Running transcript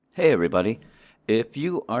Hey, everybody. If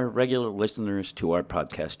you are regular listeners to our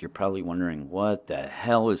podcast, you're probably wondering what the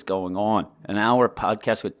hell is going on. An hour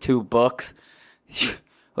podcast with 2 books?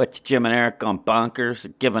 What's Jim and Eric gone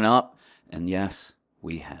bonkers, given up? And yes,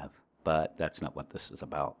 we have. But that's not what this is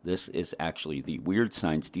about. This is actually the Weird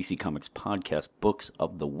Science DC Comics Podcast Books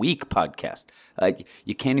of the Week podcast.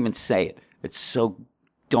 You can't even say it. It's so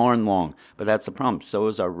darn long. But that's the problem. So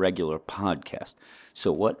is our regular podcast.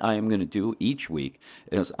 So what I am going to do each week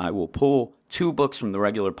is I will pull 2 books from the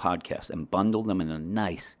regular podcast and bundle them in a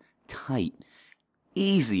nice, tight,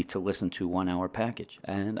 easy to listen to 1-hour package.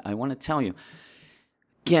 And I want to tell you,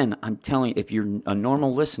 again, I'm telling you, if you're a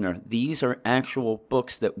normal listener, these are actual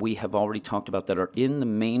books that we have already talked about that are in the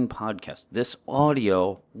main podcast. This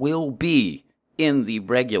audio will be in the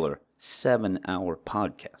regular 7-hour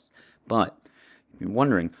podcast. But if you're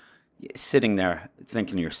wondering, sitting there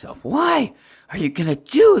thinking to yourself, why are you going to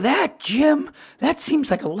do that, Jim? That seems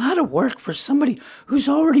like a lot of work for somebody who's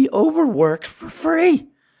already overworked for free.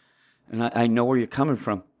 And I know where you're coming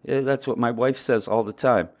from. That's what my wife says all the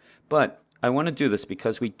time. But I want to do this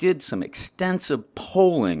because we did some extensive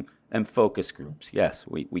polling and focus groups. Yes,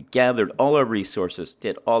 we gathered all our resources,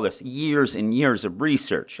 did all this years and years of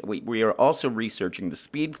research. We are also researching the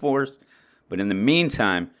Speed Force, but in the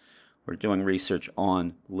meantime, we're doing research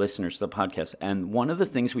on listeners to the podcast. And one of the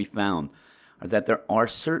things we found are that there are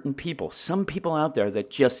certain people, some people out there that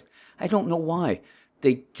just, I don't know why,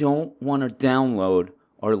 they don't want to download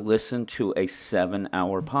or listen to a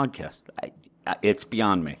 7-hour podcast. It's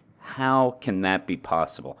beyond me. How can that be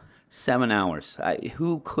possible? 7 hours.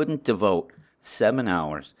 Who couldn't devote 7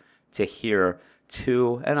 hours to hear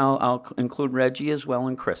 2, and I'll include Reggie as well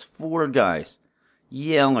and Chris, 4 guys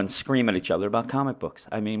yell and scream at each other about comic books.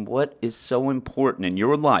 I mean, what is so important in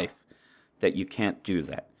your life that you can't do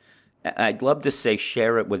that? I'd love to say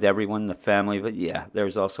share it with everyone in the family, but yeah,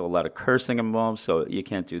 there's also a lot of cursing involved, so you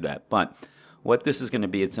can't do that. But what this is going to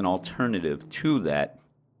be, it's an alternative to that.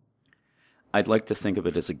 I'd like to think of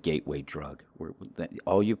it as a gateway drug.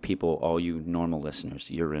 All you people, all you normal listeners,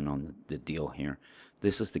 you're in on the deal here.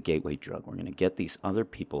 This is the gateway drug. We're going to get these other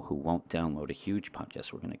people who won't download a huge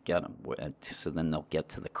podcast. We're going to get them. So then they'll get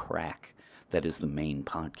to the crack that is the main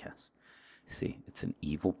podcast. See, it's an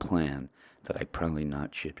evil plan that I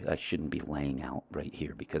shouldn't be laying out right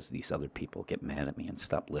here because these other people get mad at me and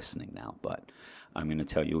stop listening now. But I'm going to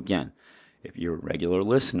tell you again, if you're a regular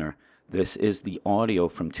listener, this is the audio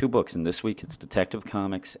from 2 books. And this week it's Detective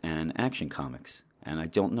Comics and Action Comics. And I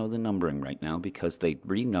don't know the numbering right now because they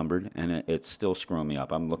renumbered and it's still screwing me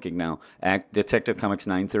up. I'm looking now. Detective Comics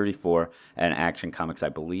 934 and Action Comics, I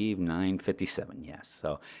believe, 957. Yes.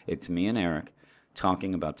 So it's me and Eric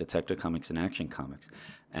talking about Detective Comics and Action Comics.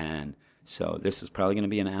 And so this is probably going to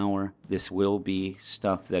be an hour. This will be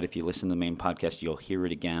stuff that if you listen to the main podcast, you'll hear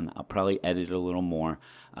it again. I'll probably edit it a little more.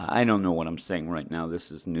 I don't know what I'm saying right now.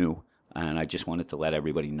 This is new. And I just wanted to let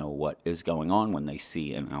everybody know what is going on when they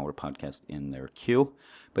see an hour podcast in their queue.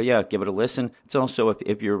 But yeah, give it a listen. It's also,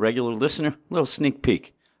 if you're a regular listener, a little sneak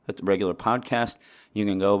peek at the regular podcast. You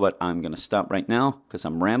can go, but I'm going to stop right now because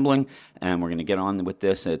I'm rambling. And we're going to get on with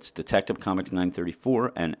this. It's Detective Comics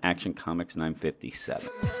 934 and Action Comics 957.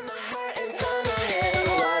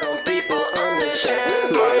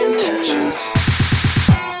 My intentions.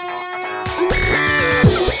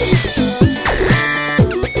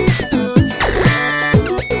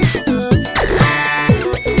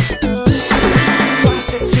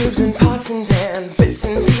 Bits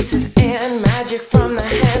and pieces and magic from the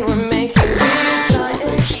hand we're making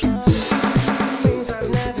things I've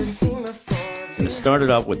never seen before. I'm going to start it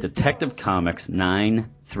out with Detective Comics 9-3.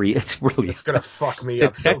 It's gonna fuck me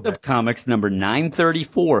up. Detective Comics number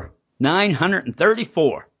 934.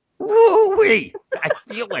 934. Woo-wee! I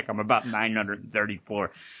feel like I'm about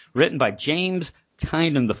 934. Written by James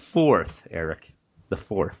Tynion IV, Eric. The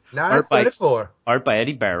fourth. 934. Art by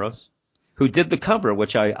Eddie Barrows, who did the cover,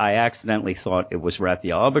 which I accidentally thought it was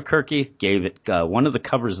Raphael Albuquerque, gave it one of the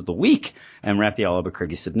covers of the week, and Raphael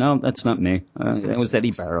Albuquerque said, no, that's not me. It was Eddie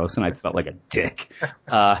Barrows, and I felt like a dick.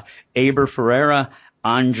 Aber Ferreira,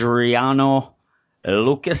 Adriano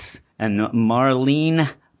Lucas, and Marlene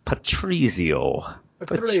Patrizio.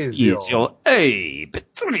 Hey,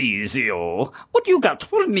 Patrizio, what you got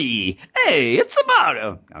for me? Hey, it's about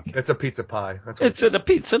okay. It's a pizza pie. It's a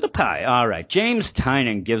pizza to pie. All right. James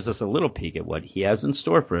Tynion gives us a little peek at what he has in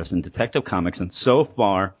store for us in Detective Comics, and so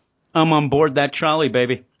far, I'm on board that trolley,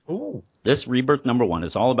 baby. Ooh. This Rebirth #1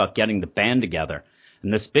 is all about getting the band together,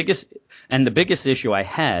 and the biggest issue I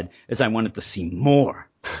had is I wanted to see more.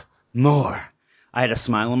 I had a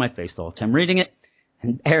smile on my face the whole time reading it.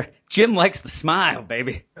 Jim likes to smile,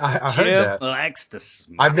 baby. I heard that. Jim likes to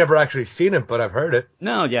smile. I've never actually seen it, but I've heard it.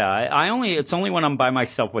 No, yeah, it's only when I'm by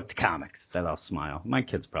myself with the comics that I'll smile. My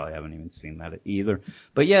kids probably haven't even seen that either.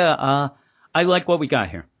 But yeah, I like what we got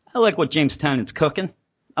here. I like what James Tynion's cooking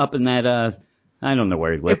up in that, I don't know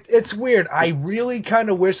where he lives. It's weird. I really kind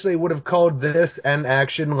of wish they would have called this and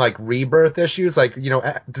Action like Rebirth issues, like,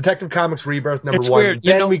 Detective Comics Rebirth #1. Weird.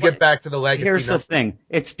 Then we get back to the legacy. Here's the thing.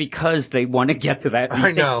 It's because they want to get to that.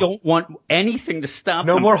 I know. They don't want anything to stop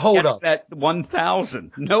no them. more holdups. That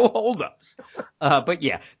 1,000. No holdups. But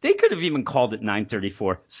yeah, they could have even called it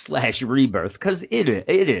 934/Rebirth because it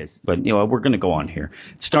is. But, we're going to go on here.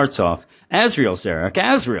 It starts off, Azrael's Eric.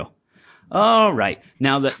 Azrael. All right.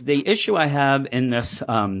 Now, the issue I have in this,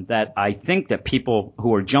 that I think that people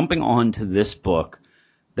who are jumping onto this book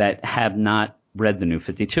that have not read the New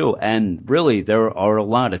 52, and really there are a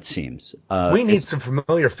lot, it seems. We need some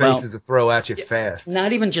familiar faces to throw at you fast.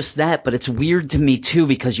 Not even just that, but it's weird to me, too,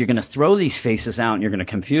 because you're going to throw these faces out and you're going to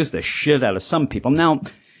confuse the shit out of some people. Now,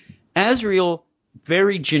 Azrael,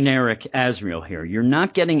 very generic Azrael here. You're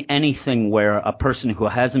not getting anything where a person who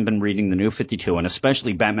hasn't been reading the New 52, and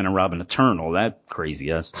especially Batman and Robin Eternal, that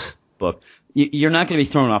crazy-ass book, you're not going to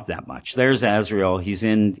be thrown off that much. There's Azrael. He's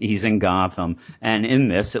in Gotham. And in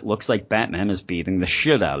this, it looks like Batman is beating the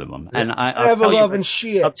shit out of him. And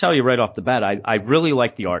I'll tell you right off the bat, I really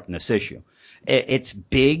like the art in this issue. It's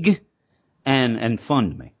big and fun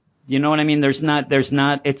to me. You know what I mean? It's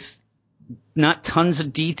not tons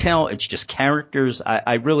of detail. It's just characters.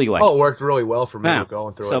 I really like it. Oh, it worked really well for me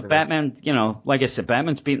going through it. So Batman, like I said,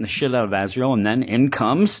 Batman's beating the shit out of Azrael, and then in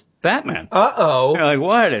comes Batman. Uh-oh. You're like,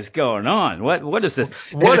 what is going on? What is this?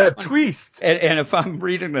 What a twist. And if I'm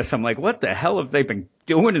reading this, I'm like, what the hell have they been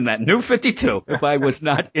doing in that New 52 if I was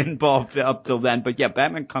not involved up till then? But yeah,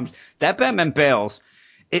 Batman comes. That Batman bails.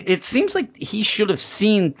 It seems like he should have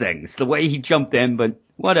seen things the way he jumped in, but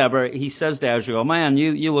whatever. He says to Azrael, man,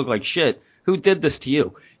 you look like shit. Who did this to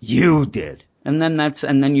you? You did. And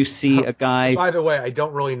then you see a guy. By the way, I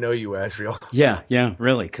don't really know you, Azrael. Yeah,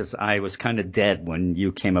 really, because I was kind of dead when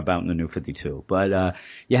you came about in the New 52. But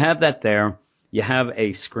you have that there. You have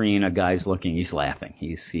a screen. A guy's looking. He's laughing.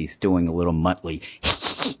 He's doing a little Muttley.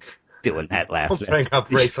 Doing that laugh. Don't bring up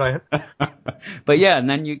Graceland. But yeah, and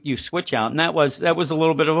then you switch out, and that was a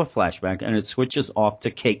little bit of a flashback, and it switches off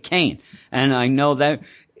to Kate Kane. And I know that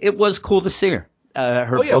it was cool to see her.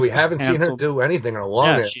 We haven't seen her do anything in a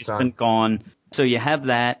long time. She's been gone. So you have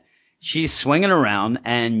that. She's swinging around,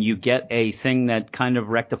 and you get a thing that kind of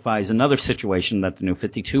rectifies another situation that the New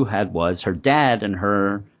 52 had was her dad and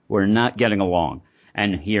her were not getting along.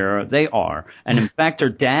 And here they are. And in fact, her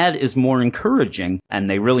dad is more encouraging, and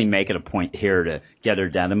they really make it a point here to get her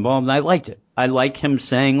dad involved. And I liked it. I like him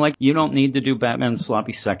saying, like, you don't need to do Batman's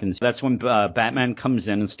sloppy seconds. That's when Batman comes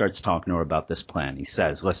in and starts talking to her about this plan. He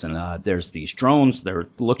says, listen, there's these drones. They're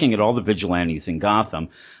looking at all the vigilantes in Gotham.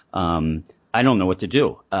 I don't know what to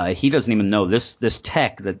do. He doesn't even know this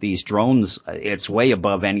tech that these drones, it's way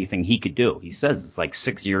above anything he could do. He says it's like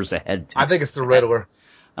 6 years ahead. I think it's the Riddler.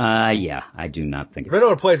 Yeah, I do not think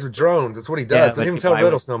Riddler plays with drones. That's what he does. Don't even tell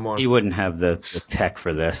Riddle no more. He wouldn't have the tech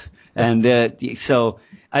for this. And so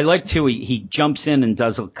I like, too, he jumps in and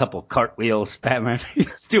does a couple cartwheels. Batman,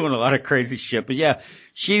 he's doing a lot of crazy shit. But yeah,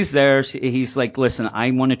 she's there. He's like, listen,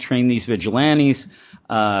 I want to train these vigilantes.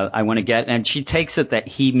 I want to get, and she takes it that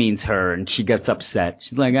he means her, and she gets upset.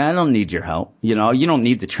 She's like, I don't need your help. You don't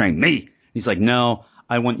need to train me. He's like, no,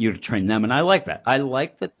 I want you to train them. And I like that. I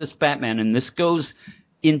like that this Batman, and this goes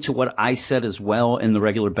into what I said as well in the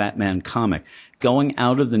regular Batman comic. Going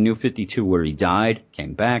out of the New 52 where he died,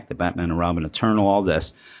 came back, the Batman and Robin Eternal, all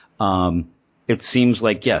this, it seems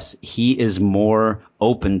like, yes, he is more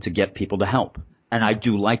open to get people to help. And I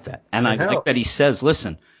do like that. And I like that he says,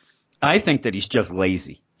 listen, I think that he's just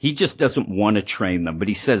lazy. He just doesn't want to train them. But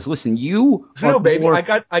he says, listen, baby,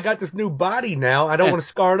 I got this new body now. I don't want to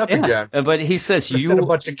scar it up again. But he says, a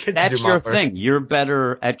bunch of kids that's your thing. You're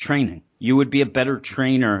better at training. You would be a better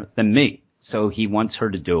trainer than me. So he wants her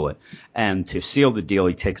to do it. And to seal the deal,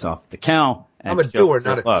 he takes off the cowl. I'm a doer,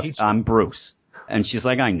 not a teacher. I'm Bruce. And she's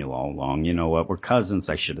like, I knew all along. You know what? We're cousins.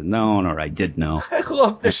 I should have known, or I did know. I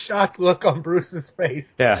love the shocked look on Bruce's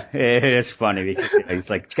face. Yeah, it's funny because he's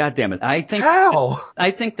like, God damn it. I think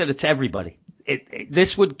that it's everybody.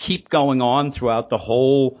 This would keep going on throughout the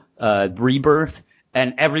whole rebirth,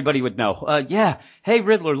 and everybody would know. Hey,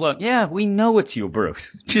 Riddler, look. Yeah, we know it's you,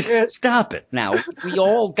 Bruce. Just stop it. Now, we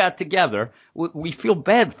all got together. We feel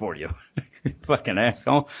bad for you. fucking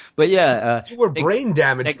asshole. But yeah, you were brain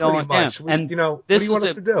damaged pretty much. And what do you want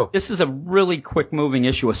us to do? This is a really quick moving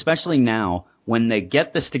issue, especially now when they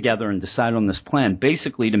get this together and decide on this plan.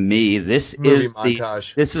 Basically, to me, this is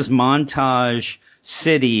Montage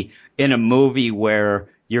City in a movie where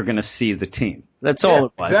you're going to see the team. That's all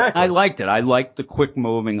it was. Exactly. I liked it. I liked the quick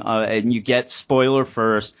moving, and you get spoiler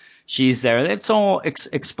first. She's there. It's all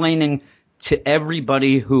explaining to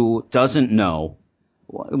everybody who doesn't know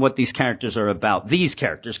what these characters are about. These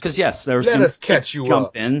characters, because yes, there's Let us catch you jump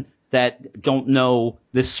up. in that don't know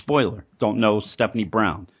this spoiler, don't know Stephanie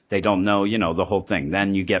Brown. They don't know, the whole thing.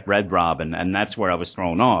 Then you get Red Robin, and that's where I was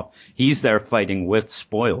thrown off. He's there fighting with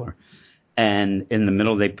spoiler. And in the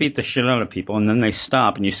middle, they beat the shit out of people, and then they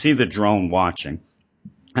stop, and you see the drone watching,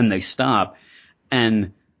 and they stop,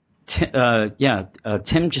 and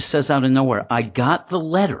Tim just says out of nowhere, "I got the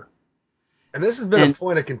letter." And this has been a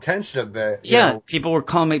point of contention of that. People were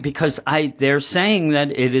calling me because they're saying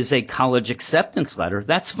that it is a college acceptance letter.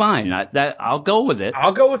 That's fine. I'll go with it.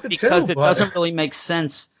 I'll go with it because too. It doesn't really make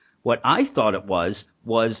sense. What I thought it was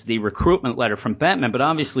the recruitment letter from Batman, but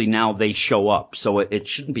obviously now they show up, so it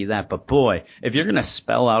shouldn't be that. But boy, if you're going to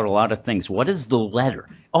spell out a lot of things, what is the letter?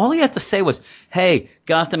 All he had to say was, "Hey,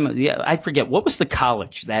 Gotham." Yeah, I forget what was the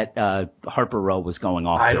college that Harper Row was going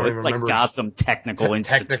off to. I don't it's even like remember. Gotham Technical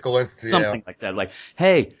Institute, Technical Institute, something like that. Like,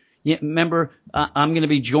 hey. Yeah, remember, I'm going to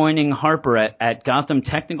be joining Harper at Gotham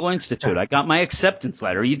Technical Institute. I got my acceptance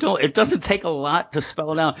letter. It doesn't take a lot to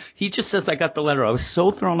spell it out. He just says, "I got the letter." I was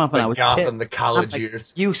so thrown off, and I was Gotham, pissed. the college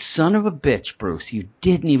years. You son of a bitch, Bruce. You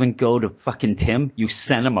didn't even go to fucking Tim. You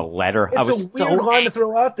sent him a letter. It's a weird line to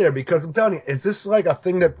throw out there because I'm telling you, is this like a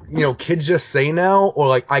thing that, kids just say now? Or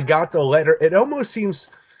like, "I got the letter"? It almost seems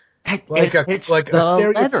like a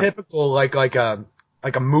stereotypical,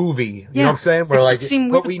 like a movie, you know what I'm saying? Where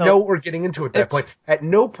but we know what we're getting into at that point. At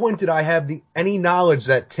no point did I have any knowledge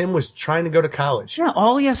that Tim was trying to go to college. Yeah,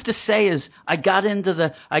 all he has to say is, I got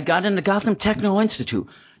into Gotham Technical Institute.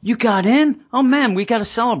 You got in? Oh man, we got to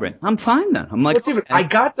celebrate. I'm fine then. I'm like, I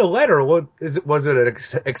got the letter. Was it an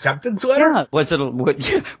acceptance letter? Yeah. Was it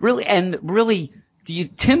really? And really,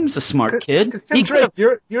 Tim's a smart kid. Because Tim Drake,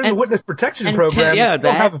 you're in the witness protection program. You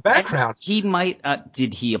don't have a background. He might.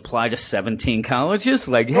 Did he apply to 17 colleges?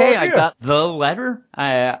 Like, hey, I got the letter.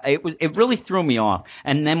 It really threw me off.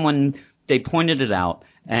 And then when they pointed it out,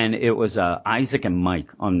 and it was Isaac and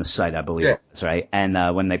Mike on the site, I believe. That's right.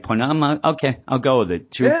 And when they pointed out, I'm like, okay, I'll go with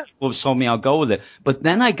it. Two people told me I'll go with it. But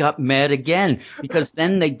then I got mad again because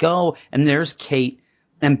then they go and there's Kate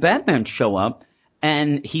and Batman show up.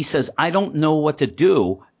 And he says, "I don't know what to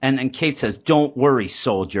do." And then Kate says, "Don't worry,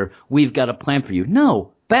 soldier. We've got a plan for you."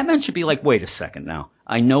 No, Batman should be like, "Wait a second now.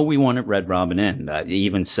 I know we wanted Red Robin in." He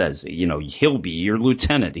even says, he'll be your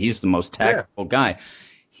lieutenant. He's the most tactical guy.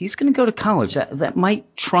 He's going to go to college. That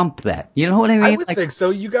might trump that. You know what I mean? I would think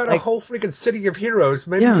so. You got a whole freaking city of heroes.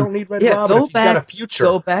 Maybe you don't need Red Robin if he's got a future.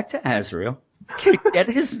 Go back to Azrael. Get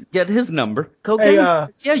his number. Go hey,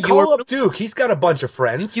 get call up Duke. He's got a bunch of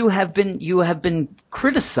friends. You have been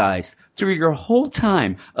criticized through your whole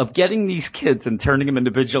time of getting these kids and turning them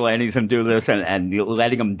into vigilantes and do this and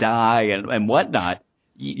letting them die and whatnot.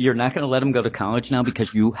 You're not going to let them go to college now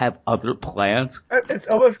because you have other plans? It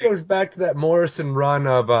almost goes back to that Morrison run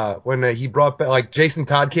of when he brought back, like, Jason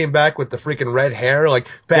Todd came back with the freaking red hair. Like,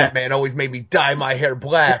 Batman always made me dye my hair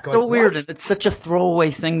black. It's so weird. And it's such a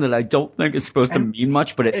throwaway thing that I don't think it's supposed to mean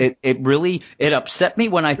much, but it really upset me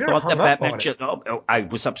when I thought that Batman I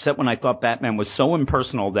was upset when I thought Batman was so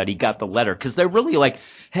impersonal that he got the letter because they're really like,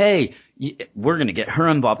 hey, we're going to get her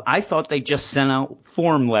involved. I thought they just sent out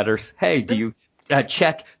form letters. Hey, do you...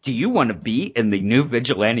 check, do you want to be in the new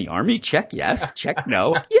vigilante army? Check yes. Check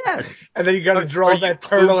no. Yes. And then you got to draw that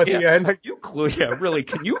turtle at the end. Are you clued? Yeah, really.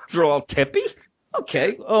 Can you draw Tippy?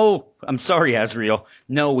 Okay. Oh, I'm sorry, Azrael.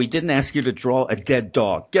 No, we didn't ask you to draw a dead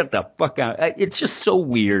dog. Get the fuck out. It's just so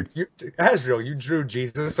weird. Azrael, you drew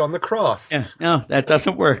Jesus on the cross. Yeah, no, that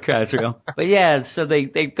doesn't work, Azrael. But yeah, so they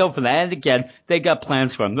go for that. And again, they got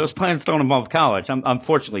plans for him. Those plans don't involve college.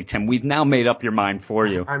 Unfortunately, Tim, we've now made up your mind for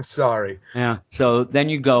you. I'm sorry. Yeah. So then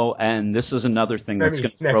you go, and this is another thing that's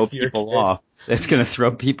going to throw people off. That's going to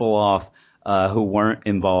throw people off. Who weren't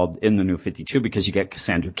involved in the New 52 because you get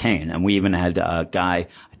Cassandra Cain. And we even had a guy,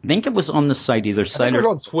 I think it was on the site, either site I think it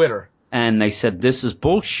was on Twitter. And they said, this is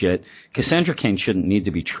bullshit. Cassandra Cain shouldn't need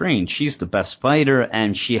to be trained. She's the best fighter,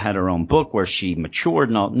 and she had her own book where she matured.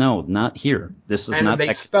 No, not here. This is not. And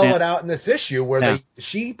they spell it out in this issue where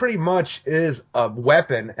she pretty much is a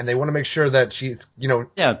weapon, and they want to make sure that she's,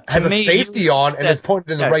 has a safety on and is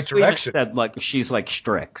pointed in the right direction. Said, like, she's like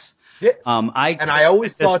Strix. Yeah. I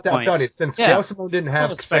always thought that done it since Gail Simone didn't have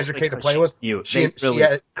Cassandra Cain to play with. She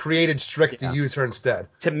had created Strix to use her instead.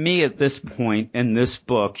 To me, at this point in this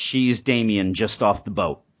book, she's Damien just off the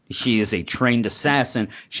boat. She is a trained assassin.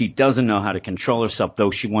 She doesn't know how to control herself,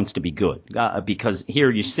 though she wants to be good. Because here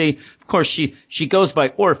you see, of course, she goes by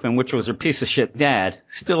Orphan, which was her piece of shit dad.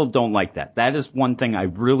 Still don't like that. That is one thing I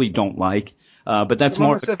really don't like. But that's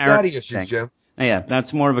more of a character thing. Jim. Yeah,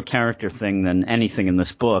 that's more of a character thing than anything in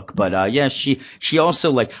this book. But she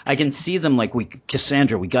also, like, I can see them like,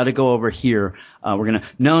 Cassandra, we got to go over here.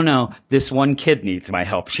 No, this one kid needs my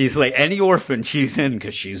help. She's like, any orphan she's in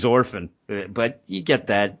because she's orphan. But you get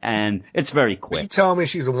that, and it's very quick. You telling me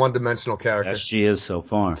she's a one-dimensional character? Yes, she is so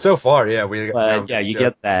far. So far, yeah. You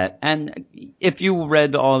get that. And if you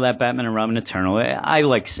read all that Batman and Robin Eternal, I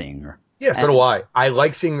like seeing her. Yeah, so do I. I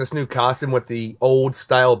like seeing this new costume with the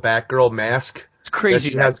old-style Batgirl mask. It's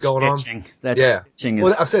crazy that going stitching. On. Stitching is,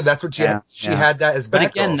 well, I've said that's what she had. She had that as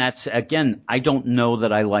Batgirl. But again, I don't know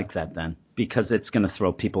that I like that then because it's going to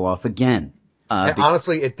throw people off again.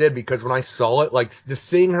 Honestly, it did because when I saw it, like just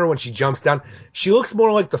seeing her when she jumps down, she looks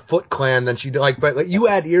more like the Foot Clan than she but like you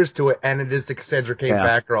add ears to it, and it is the Cassandra Cain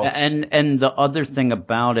Batgirl. And the other thing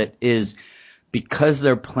about it is, because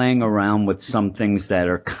they're playing around with some things that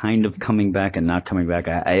are kind of coming back and not coming back,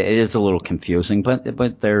 it is a little confusing, but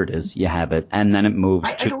there it is. You have it, and then it moves.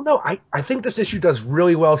 I don't know. I think this issue does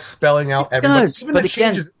really well spelling out everybody. Even the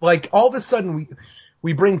changes, like all of a sudden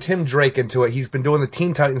we bring Tim Drake into it. He's been doing the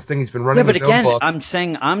Teen Titans thing. He's been running his own book. I'm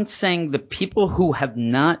saying the people who have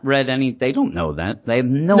not read they don't know that. They have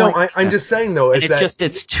no idea. I'm just saying though,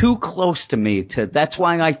 it's too close to me that's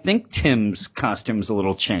why I think Tim's costume's a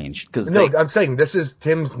little changed. I'm saying this is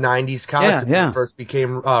Tim's 90s costume when he first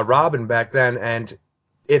became Robin back then, and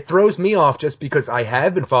it throws me off just because I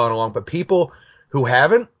have been following along, but people who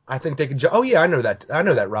haven't, I think they can I know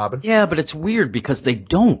that Robin. Yeah, but it's weird because they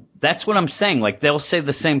don't. That's what I'm saying. Like, they'll say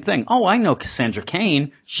the same thing. Oh, I know Cassandra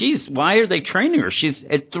Cain. Why are they training her?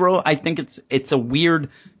 I think it's a weird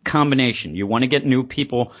combination. You want to get new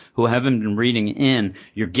people who haven't been reading in.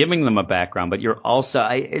 You're giving them a background, but you're also,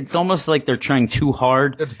 it's almost like they're trying too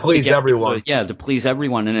hard to please everyone. To please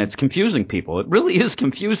everyone, and it's confusing people. It really is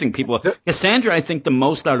confusing people. Cassandra, I think, the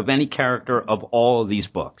most out of any character of all of these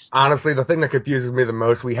books. Honestly, the thing that confuses me the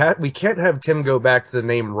most, we can't have Tim go back to the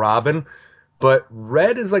name Robin, but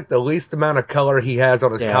red is like the least amount of color he has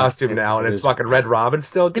on his costume now, and it's fucking Red Robin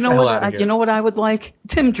still. Get the hell out of here. You know what I would like?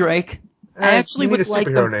 Tim Drake. I actually would like a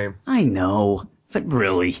superhero name. I know, but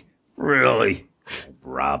really,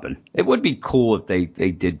 Robin. It would be cool if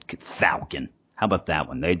they did Falcon. How about that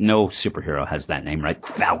one? No superhero has that name, right?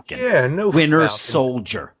 Falcon. Yeah, no. Winter Falcon.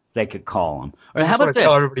 Soldier, they could call him. Or how about this?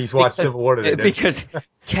 Tell everybody who's watched Civil War today. Because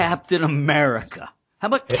Captain America. How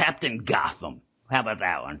about Captain Gotham? How about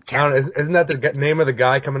that one? Isn't that the name of the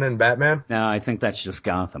guy coming in Batman? No, I think that's just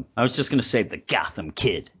Gotham. I was just going to say the Gotham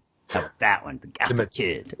Kid. How about that one? The Gotham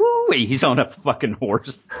Kid. Woo-wee, he's on a fucking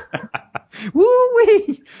horse.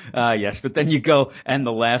 Woo-wee. Yes, but then you go, and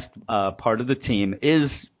the last part of the team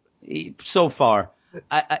is, so far,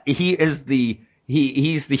 he's the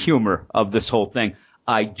humor of this whole thing.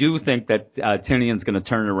 I do think that Tynion's going to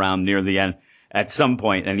turn it around near the end at some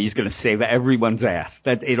point, and he's going to save everyone's ass.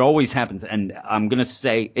 That it always happens, and I'm going to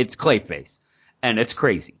say it's Clayface, and it's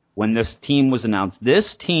crazy. When this team was announced,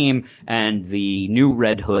 this team and the new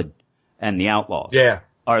Red Hood and the Outlaws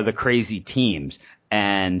are the crazy teams,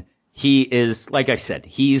 and he is, like I said,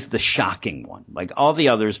 he's the shocking one. Like, all the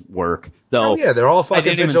others work, though. Oh, yeah, they're all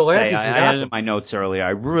fucking vigilantes. I added my notes earlier.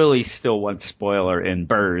 I really still want Spoiler in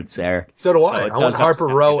Birds there. So do I. I want Harper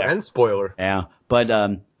Row and Spoiler. Yeah, but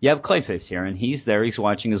you have Clayface here, and he's there. He's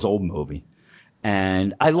watching his old movie.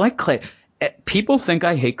 And I like Clay. People think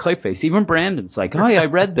I hate Clayface. Even Brandon's like, oh, yeah, I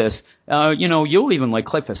read this. You'll even like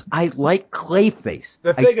Clayface. I like Clayface.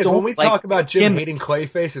 The thing is, when we talk about Jim hating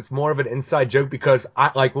Clayface, it's more of an inside joke because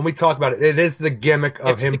when we talk about it, it is the gimmick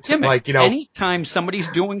of him. Anytime somebody's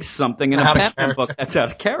doing something in a Batman book that's out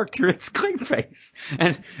of character, it's Clayface.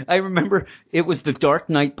 And I remember it was the Dark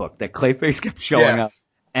Knight book that Clayface kept showing up.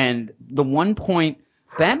 And the one point,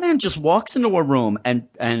 Batman just walks into a room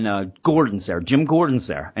and Gordon's there, Jim Gordon's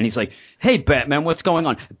there, and he's like, hey, Batman, what's going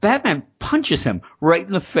on? Batman punches him right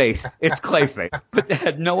in the face. It's Clayface. But they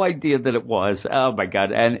had no idea that it was. Oh, my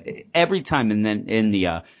God. And every time, and then in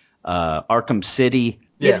the Arkham City,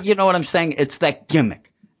 you know what I'm saying? It's that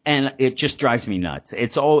gimmick. And it just drives me nuts.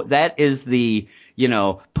 That is the,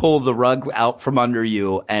 pull the rug out from under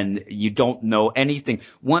you and you don't know anything.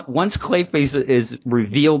 Once Clayface is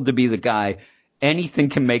revealed to be the guy, anything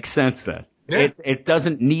can make sense then. Yeah. It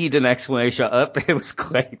doesn't need an explanation. It was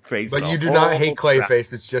Clayface. But you do not hate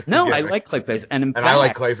Clayface. It's just no. I like Clayface, and I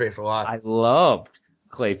like Clayface a lot. I loved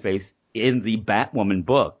Clayface in the Batwoman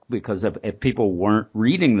book because if people weren't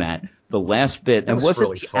reading that, the last bit, and was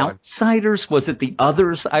really it the fun. Outsiders? Was it the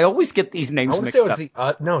Others? I always get these names mixed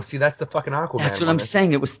up. No, see, that's the fucking Aquaman. That's what I'm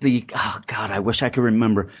saying. It was oh God, I wish I could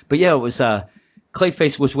remember. But yeah, it was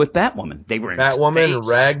Clayface was with Batwoman. They were in Batwoman,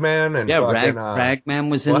 space. Ragman, and fucking, Ragman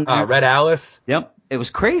was in Red Alice. Yep, it was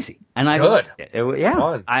crazy, and it's good. Yeah,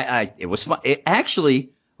 fun. It was fun. It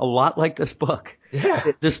actually a lot like this book.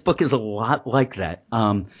 Yeah, this book is a lot like that.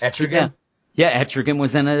 Etrigan. Yeah, Etrigan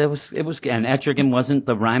was in it. It was, and Etrigan wasn't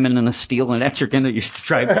the rhyming and the steel and Etrigan that used to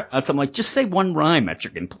drive me nuts. I'm like, just say one rhyme,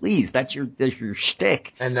 Etrigan, please. That's your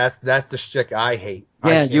shtick. And that's the shtick I hate.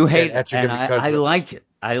 Yeah, you hate it, and I like it.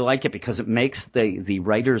 I like it because it makes the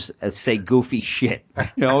writers say goofy shit.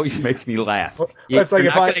 It always makes me laugh. You're not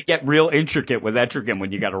going to get real intricate with Etrigan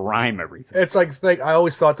when you got to rhyme everything. It's like I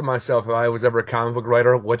always thought to myself, if I was ever a comic book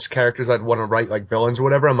writer, which characters I'd want to write, like villains or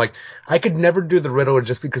whatever. I'm like, I could never do the Riddler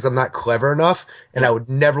just because I'm not clever enough, and I would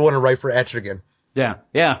never want to write for Etrigan.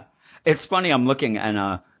 Yeah. It's funny. I'm looking,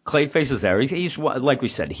 and Clayface is there. He's like we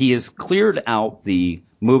said, he has cleared out the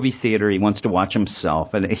movie theater. He wants to watch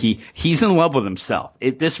himself, and he's in love with himself.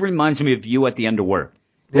 This reminds me of you at the end of work,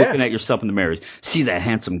 looking at yourself in the mirror. See that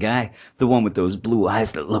handsome guy, the one with those blue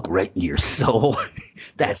eyes that look right into your soul.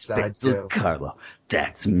 That's Carlo.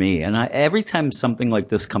 That's me. And every time something like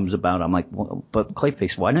this comes about, I'm like, well, but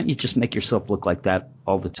Clayface, why don't you just make yourself look like that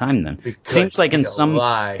all the time then? Because it seems like in some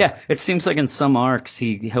it seems like in some arcs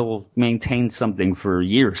he'll maintain something for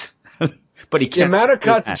years. But he can't. The amount of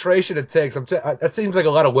concentration it takes, that seems like a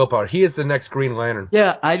lot of willpower. He is the next Green Lantern.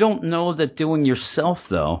 Yeah, I don't know that doing yourself,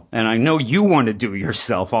 though, and I know you want to do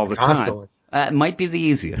yourself all the time. It might be the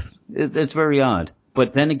easiest. It's very odd.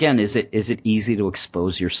 But then again, is it easy to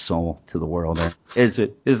expose your soul to the world? Is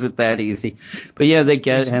it that easy? But yeah, they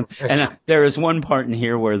get him. And there is one part in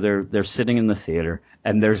here where they're sitting in the theater,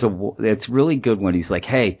 and it's really good when he's like,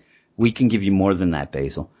 "Hey, we can give you more than that,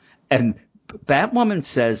 Basil." And Batwoman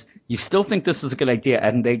says, "You still think this is a good idea?"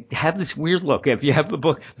 And they have this weird look. If you have the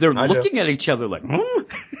book, they're looking at each other like,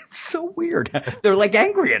 It's so weird. They're like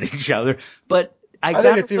angry at each other. But I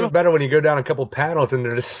think it's even better when you go down a couple panels and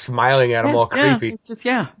they're just smiling at him all creepy.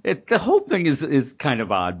 The whole thing is kind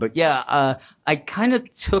of odd. But I kind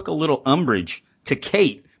of took a little umbrage to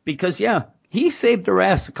Kate because, he saved her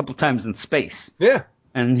ass a couple times in space. Yeah.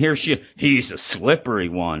 And here he's a slippery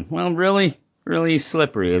one. Well, really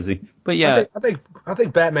slippery, is he? But yeah. I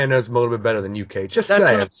think Batman knows him a little bit better than you, Kate. That's what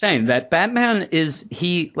I'm saying. That Batman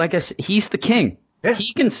like I said, he's the king. Yeah.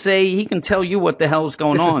 He can tell you what the hell's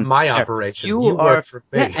going on. This is my operation. You work for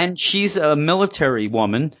me. Yeah, and she's a military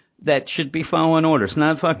woman that should be following orders,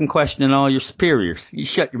 not fucking questioning all your superiors. You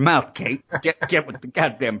shut your mouth, Kate. Get with the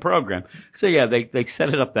goddamn program. So yeah, they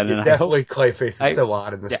set it up then. And definitely Clayface is so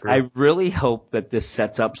odd in this group. I really hope that this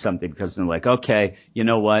sets up something because they're like, okay, you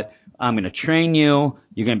know what? I'm going to train you.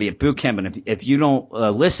 You're going to be at boot camp, and if you don't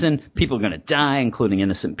listen, people are going to die, including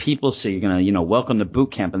innocent people. So you're going to, welcome to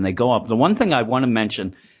boot camp, and they go up. The one thing I want to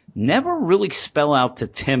mention, never really spell out to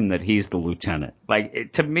Tim that he's the lieutenant.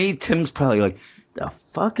 Like to me, Tim's probably like, the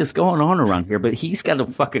fuck is going on around here? But he's got a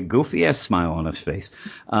fucking goofy ass smile on his face.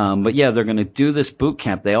 But yeah, they're going to do this boot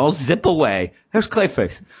camp. They all zip away. There's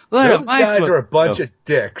Clayface. Those guys are a bunch of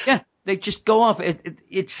dicks. Yeah. They just go off.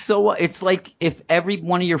 It's like if every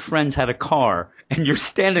one of your friends had a car and you're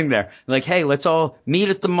standing there like, hey, let's all meet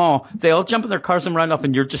at the mall. They all jump in their cars and run off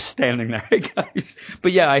and you're just standing there. Hey guys.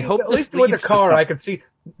 But yeah, I hope at least with the car I can see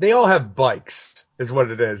they all have bikes is what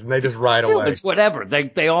it is. And they just ride away. It's whatever.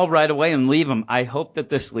 They all ride away and leave them. I hope that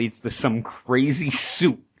this leads to some crazy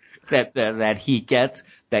suit that he gets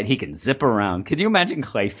that he can zip around. Can you imagine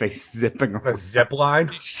Clayface zipping around? A zip line?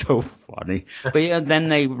 It's so funny. But yeah, then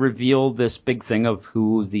they reveal this big thing of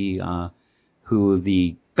who the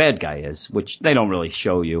bad guy is, which they don't really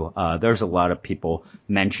show you. There's a lot of people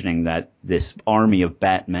mentioning that this army of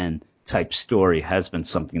Batmen type story has been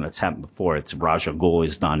something that's happened before. It's Ra's al Ghul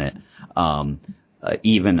has done it.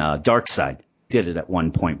 Even Darkseid did it at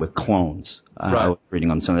one point with clones. Right. I was reading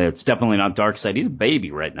on something. It's definitely not Darkseid. He's a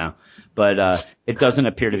baby right now. But it doesn't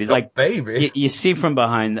appear to be like baby. You see from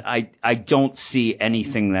behind. I don't see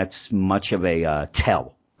anything that's much of a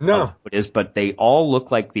tell. No, of what it is, but they all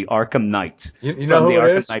look like the Arkham Knights. You know from who the it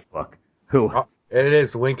Arkham is? Knight book. Who? It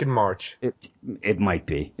is Lincoln March. It might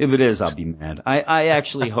be. If it is, I'll be mad. I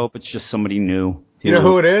actually hope it's just somebody new You know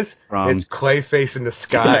who it is? It's Clayface in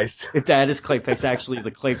disguise. That is Clayface. Actually,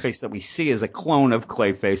 the Clayface that we see is a clone of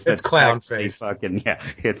Clayface. It's Clownface.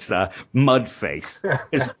 It's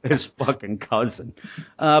Mudface, his fucking cousin.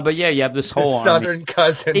 But yeah, you have this whole southern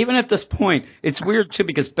cousin. Even at this point, it's weird too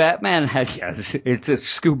because Batman has it's a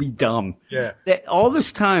Scooby Dumb. Yeah. All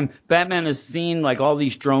this time, Batman has seen like all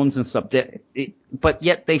these drones and stuff, but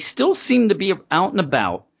yet they still seem to be out and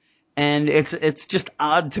about. And it's just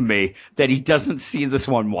odd to me that he doesn't see this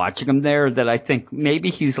one watching him there, that I think maybe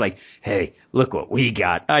he's like, hey, look what we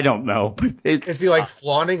got. I don't know. But is he like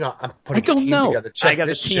flaunting? I'm putting a team together. Check I got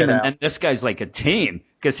this a team, shit out. And this guy's like a team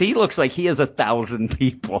because he looks like he has 1,000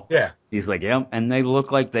 people. Yeah. He's like, yeah, and they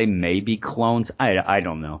look like they may be clones. I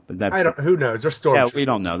don't know. But that's who knows? They're stormtroopers. Yeah, we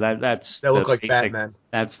don't know. They look like Batman.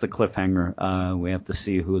 That's the cliffhanger. We have to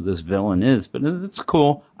see who this villain is, but it's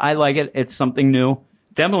cool. I like it. It's something new.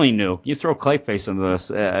 Definitely new. You throw Clayface into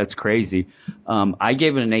this, it's crazy. I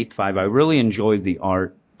gave it an 8.5. I really enjoyed the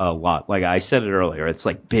art a lot. Like I said it earlier, it's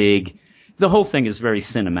like big. The whole thing is very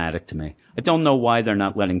cinematic to me. I don't know why they're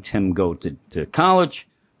not letting Tim go to college,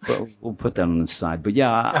 but we'll put that on the side. But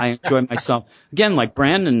yeah, I enjoyed myself. Again, like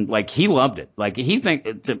Brandon, like he loved it. Like he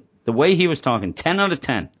the way he was talking, 10 out of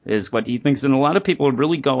 10 is what he thinks. And a lot of people are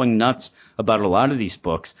really going nuts about a lot of these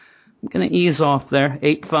books. I'm going to ease off there,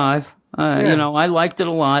 8.5. You know, I liked it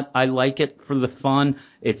a lot. I like it for the fun.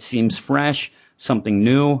 It seems fresh, something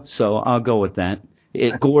new, so I'll go with that.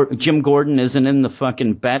 Jim Gordon isn't in the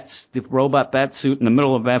fucking the robot bat suit in the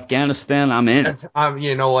middle of Afghanistan. I'm in.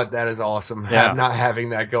 You know what? That is awesome. Yeah. Not having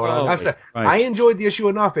that going on. I enjoyed the issue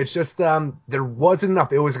enough. It's just there wasn't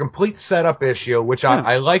enough. It was a complete setup issue, which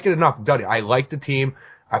I like it enough. Duddy, I like the team.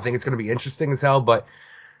 I think it's going to be interesting as hell, but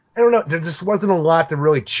I don't know. There just wasn't a lot to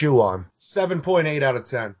really chew on. 7.8 out of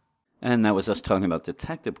 10. And that was us talking about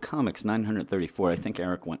Detective Comics 934. I think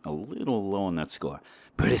Eric went a little low on that score.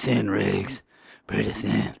 Pretty thin, Riggs. Pretty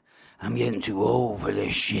thin. I'm getting too old for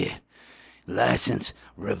this shit. License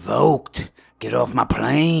revoked. Get off my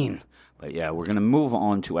plane. But yeah, we're going to move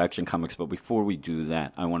on to Action Comics. But before we do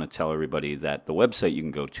that, I want to tell everybody that the website you can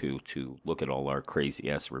go to look at all our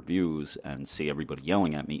crazy-ass reviews and see everybody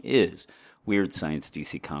yelling at me is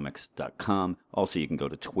WeirdScienceDCComics.com. Also, you can go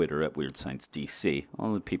to Twitter at WeirdScienceDC.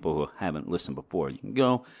 All the people who haven't listened before, you can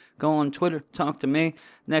go on Twitter, talk to me.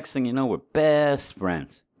 Next thing you know, we're best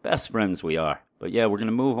friends. Best friends we are. But yeah, we're going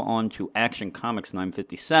to move on to Action Comics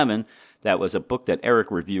 957. That was a book that Eric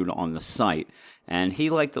reviewed on the site. And he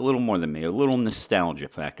liked it a little more than me. A little nostalgia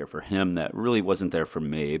factor for him that really wasn't there for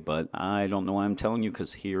me. But I don't know why I'm telling you,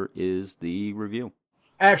 because here is the review.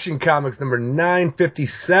 Action Comics number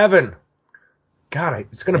 957. God,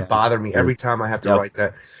 it's going to bother me every time I have to write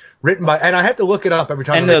that. Written by, and I had to look it up every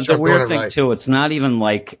time. And the weird thing too, it's not even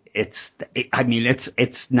like it's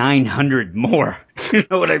 900 more. You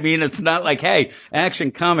know what I mean? It's not like, hey,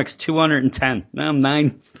 Action Comics 210. Now I'm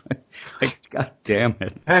 9. Like, God damn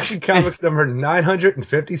it. Action Comics number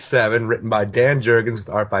 957, written by Dan Jurgens with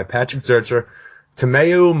art by Patrick Zircher,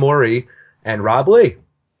 Tomeu Mori, and Rob Lee.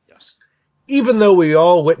 Yes. Even though we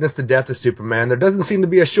all witnessed the death of Superman, there doesn't seem to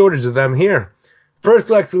be a shortage of them here. First,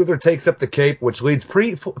 Lex Luthor takes up the cape, which leads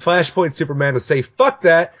pre-Flashpoint Superman to say, fuck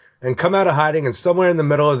that, and come out of hiding, and somewhere in the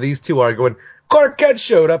middle of these two arguing, Clark Kent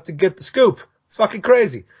showed up to get the scoop. Fucking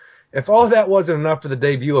crazy. If all that wasn't enough for the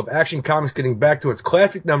debut of Action Comics getting back to its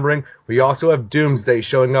classic numbering, we also have Doomsday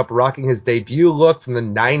showing up rocking his debut look from the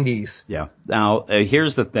 90s. Yeah. Now,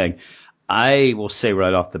 here's the thing. I will say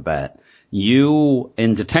right off the bat, you,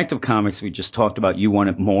 in Detective Comics, we just talked about you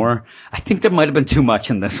wanted more. I think there might have been too much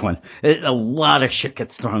in this one. A lot of shit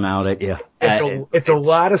gets thrown out at you. It's a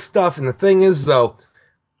lot of stuff, and the thing is, though,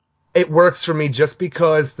 it works for me just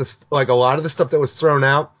because, a lot of the stuff that was thrown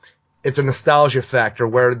out, it's a nostalgia factor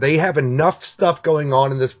where they have enough stuff going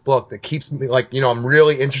on in this book that keeps me, I'm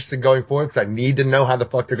really interested going forward because I need to know how the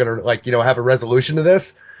fuck they're going to, have a resolution to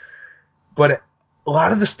this. But a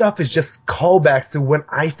lot of the stuff is just callbacks to when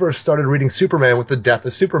I first started reading Superman with the death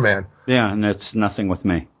of Superman. Yeah, and it's nothing with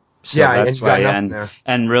me. So yeah, that's why.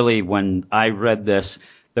 And really, when I read this,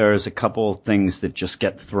 there's a couple things that just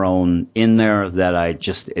get thrown in there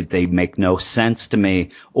that they make no sense to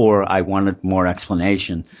me, or I wanted more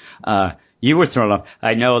explanation. You were thrown off.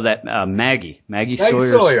 I know that Maggie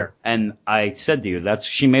Sawyer, and I said to you,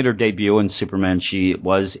 she made her debut in Superman. She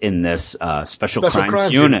was in this Special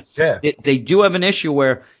Crimes Unit. Yeah. They do have an issue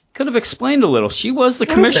where could have explained a little. She was the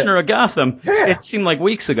commissioner of Gotham. Yeah. It seemed like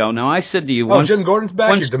weeks ago. Now, I said to you once Jim Gordon's back.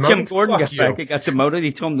 Once Jim Gordon got back, he got demoted.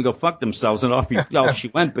 He told them to go fuck themselves, and off she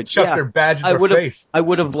went. But shoved her badge in her face. I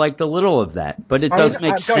would have liked a little of that, but it does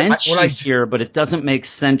make sense she's here. But it doesn't make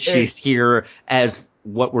sense she's here as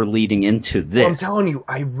what we're leading into this. Well, I'm telling you,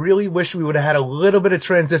 I really wish we would have had a little bit of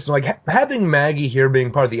transition. Like having Maggie here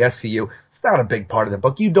being part of the SCU, it's not a big part of the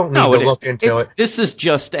book. You don't need to look into it. This is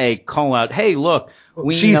just a call out. Hey, look,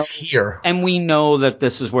 she's here. And we know that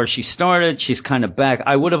this is where she started. She's kind of back.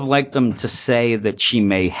 I would have liked them to say that she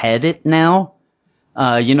may head it now.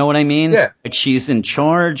 You know what I mean? Yeah. Like she's in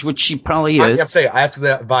charge, which she probably is. I have to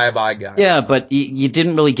that via guy. Yeah, but you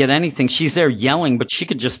didn't really get anything. She's there yelling, but she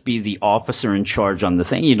could just be the officer in charge on the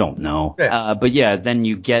thing. You don't know. Yeah. But yeah, then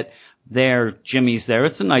you get there. Jimmy's there.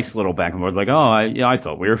 It's a nice little back and forth. Like, oh, I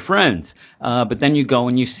thought we were friends. But then you go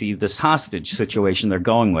and you see this hostage situation they're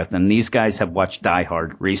going with, and these guys have watched Die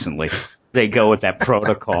Hard recently. They go with that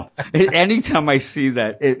protocol. Anytime I see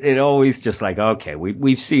that, it always just like, okay,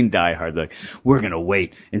 we've seen Die Hard. Like, we're going to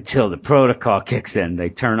wait until the protocol kicks in. They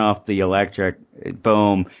turn off the electric,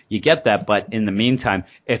 boom. You get that. But in the meantime,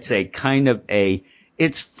 it's a kind of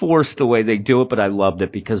it's forced the way they do it, but I loved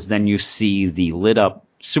it because then you see the lit up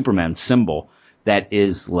Superman symbol that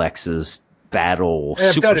is Lex's battle.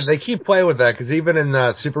 Yeah, they keep playing with that because even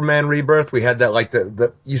in Superman Rebirth, we had that like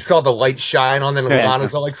you saw the light shine on them, and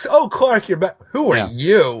Lana's all like, "Oh, Clark, you're back. Who are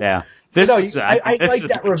you?" Yeah, I like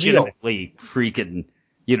that reveal. Freaking,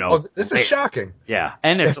 you know, this is shocking. Yeah,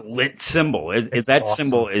 and it's a lit symbol. That awesome.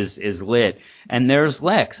 Symbol is lit, and there's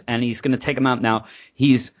Lex, and he's going to take him out now.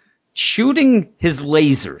 He's shooting his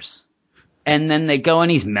lasers, and then they go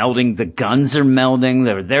and he's melding. The guns are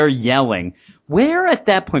melding. They're yelling. Where at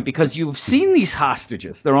that point, because you've seen these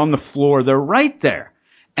hostages, they're on the floor, they're right there.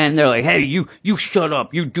 And they're like, hey, you shut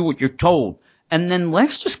up, you do what you're told. And then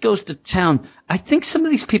Lex just goes to town. I think some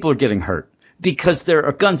of these people are getting hurt because there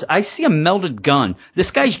are guns. I see a melted gun.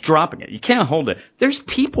 This guy's dropping it. You can't hold it. There's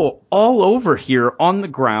people all over here on the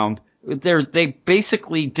ground. They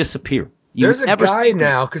basically disappear. There's a guy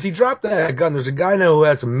now, because he dropped that gun. There's a guy now who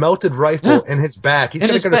has a melted rifle in his back. He's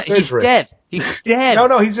going to go to surgery. He's dead.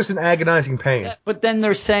 No, he's just in agonizing pain. But then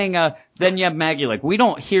they're saying, then you have Maggie like, we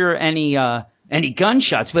don't hear any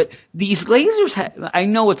gunshots, but these lasers, I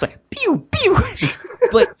know it's like, pew, pew,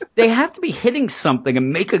 but they have to be hitting something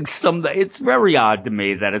and making something. It's very odd to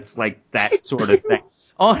me that it's like that sort of thing.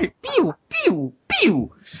 Oh, pew, pew,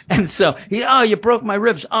 pew. And so, you broke my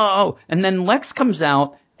ribs. Oh. And then Lex comes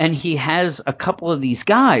out. And he has a couple of these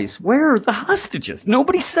guys. Where are the hostages?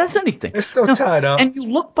 Nobody says anything. They're still tied up. And you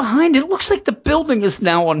look behind, it looks like the building is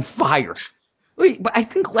now on fire. Wait, but I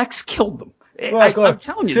think Lex killed them. Look, I'm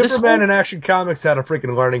telling you, Superman and Action Comics had a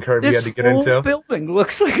freaking learning curve you had to get into. This whole building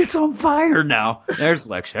looks like it's on fire now. There's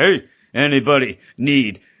Lex. Hey, anybody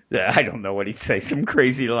need... I don't know what he'd say, some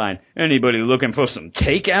crazy line. Anybody looking for some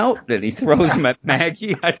takeout? And he throws them at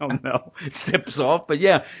Maggie. I don't know. Zips off. But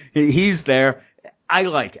yeah, he's there. I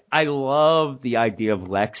love the idea of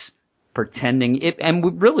Lex pretending it,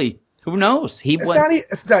 and really, who knows?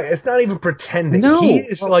 It's not even pretending. No. He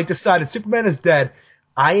is like decided Superman is dead.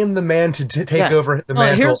 I am the man to take over the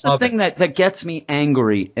mantle. Here's the thing that gets me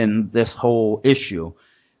angry in this whole issue.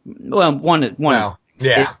 Well, one of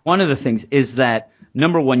the things is that,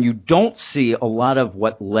 number one, you don't see a lot of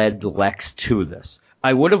what led Lex to this.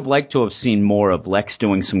 I would have liked to have seen more of Lex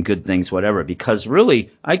doing some good things, whatever, because really,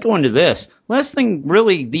 I go into this. Last thing,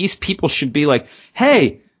 really, these people should be like,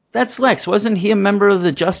 hey, that's Lex. Wasn't he a member of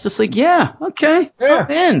the Justice League? Yeah, okay. Yeah.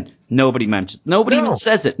 I'm in. Nobody mentions. Nobody even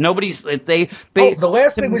says it. Nobody's. The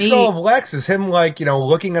last thing we saw of Lex is him,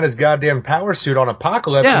 looking at his goddamn power suit on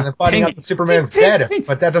Apocalypse and then finding out that Superman's dead.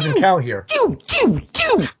 But that doesn't count here.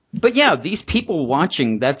 But yeah, these people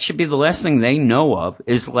watching, that should be the last thing they know of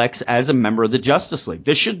is Lex as a member of the Justice League.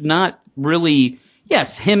 This should not really,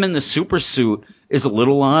 yes, him in the super suit is a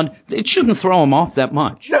little odd. It shouldn't throw him off that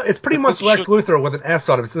much. No, it's pretty much Lex Luthor with an S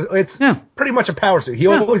on him. It's pretty much a power suit. He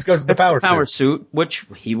always goes to the power suit, which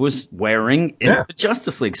he was wearing in the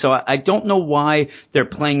Justice League. So I don't know why they're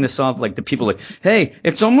playing this off like the people like, hey,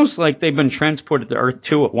 it's almost like they've been transported to Earth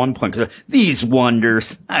 2 at one point. These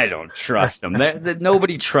wonders, I don't trust them.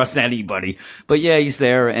 Nobody trusts anybody. But yeah, he's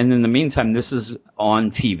there. And in the meantime, this is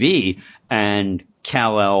on TV and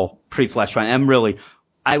Kal-El pre-Flashpoint. And really,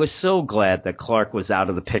 I was so glad that Clark was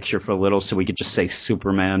out of the picture for a little so we could just say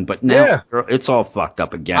Superman, but now it's all fucked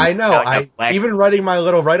up again. I know. Even writing my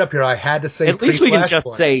little write-up here, I had to say at least we can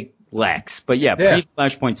just say Lex. But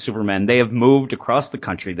pre-Flashpoint Superman, they have moved across the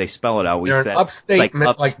country. They spell it out. They're upstate, like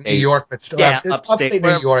New York. Upstate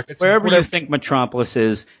New York. Wherever you think Metropolis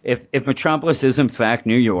is, if Metropolis is in fact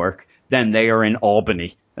New York, then they are in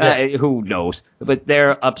Albany. Who knows? But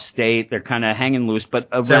they're upstate. They're kind of hanging loose. But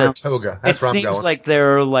around Saratoga. That's where I'm going. It seems like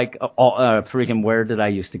they're like freaking. Where did I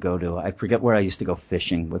used to go to? I forget where I used to go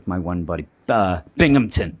fishing with my one buddy.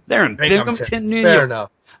 Binghamton. They're in Binghamton, New York. Fair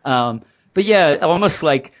enough. But yeah, almost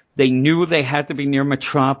like they knew they had to be near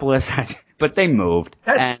Metropolis, but they moved.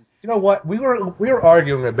 And you know what? We were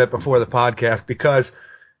arguing a bit before the podcast because,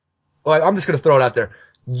 well, I'm just going to throw it out there.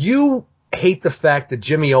 You hate the fact that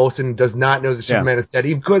Jimmy Olsen does not know that Superman is dead,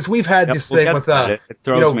 because we've had this thing with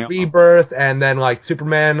Rebirth, and then like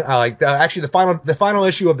Superman, actually the final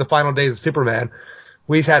issue of the Final Days of Superman.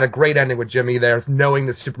 We've had a great ending with Jimmy there, knowing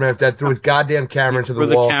that Superman's dead, through his goddamn camera into the wall.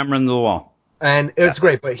 Through the camera into the wall. And it was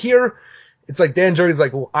great. But here, it's like Dan Jurgens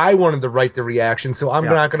like, well, I wanted to write the reaction, so I'm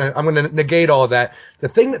gonna negate all that. The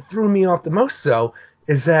thing that threw me off the most, though,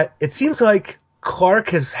 is that it seems like Clark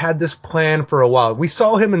has had this plan for a while. We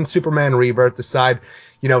saw him in Superman Rebirth decide,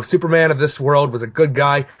 Superman of this world was a good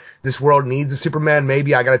guy. This world needs a Superman.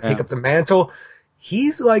 Maybe I gotta take up the mantle.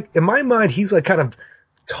 He's like, in my mind, he's like kind of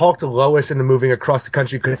talked Lois into moving across the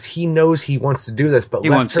country because he knows he wants to do this, but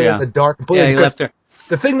left her in the dark. Yeah, he left her.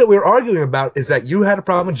 The thing that we were arguing about is that you had a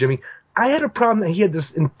problem with Jimmy. I had a problem that he had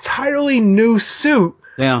this entirely new suit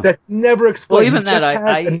that's never explained. Well, even he just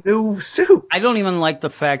has a new suit. I don't even like the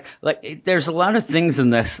fact, there's a lot of things in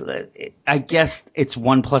this. I guess it's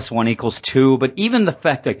 1 + 1 = 2, but even the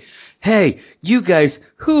fact that, hey, you guys,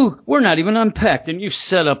 we're not even unpacked, and you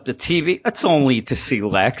set up the TV. That's only to see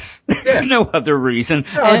Lex. There's no other reason.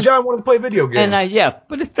 No, John wanted to play video games.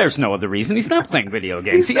 But there's no other reason. He's not playing video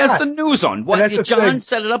games. He has the news on. What, did John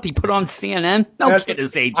set it up? He put on CNN? No kid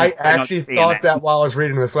his age. I actually thought that while I was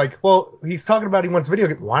reading this. Like, well, he's talking about he wants video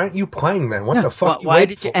games. Why aren't you playing then? What the fuck? Why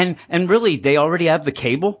did you? And really, they already have the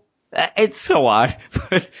cable? It's so odd,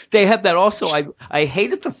 but they have that also. I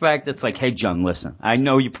hated the fact that it's like, hey, John, listen, I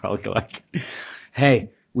know you probably like,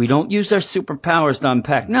 hey, we don't use our superpowers to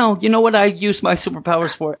unpack. No, you know what I use my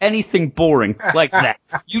superpowers for? Anything boring like that.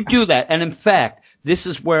 You do that. And in fact, this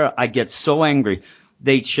is where I get so angry.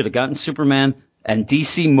 They should have gotten Superman and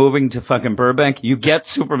DC moving to fucking Burbank. You get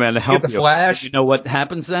Superman to help you. Get the Flash. You know what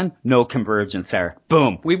happens then? No convergence error.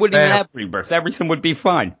 Boom. We wouldn't even have Rebirth. Everything would be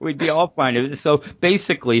fine. We'd be all fine. So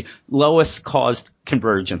basically, Lois caused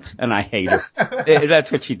convergence, and I hate it.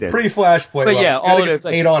 That's what she did. Pre-Flashpoint. But yeah, all of it.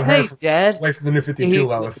 Hate on her. Hey, Dad. Away from the New 52,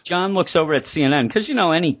 Lois. John looks over at CNN, because,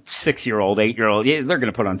 any 6-year-old, 8-year-old, they're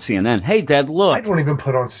going to put on CNN. Hey, Dad, look. I don't even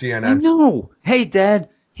put on CNN. No. Hey, Dad,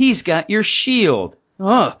 he's got your shield.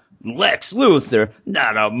 Oh. Lex Luthor,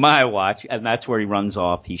 not on my watch. And that's where he runs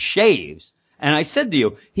off. He shaves. And I said to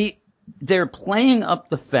you, they're playing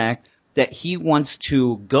up the fact that he wants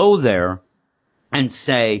to go there and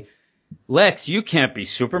say, Lex, you can't be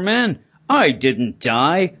Superman. I didn't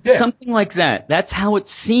die. Yeah. Something like that. That's how it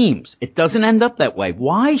seems. It doesn't end up that way.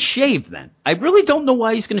 Why shave then? I really don't know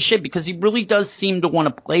why he's going to shave, because he really does seem to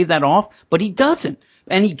want to play that off, but he doesn't.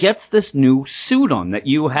 And he gets this new suit on that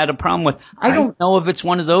you had a problem with. I don't know if it's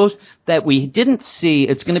one of those that we didn't see.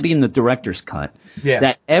 It's going to be in the director's cut. Yeah.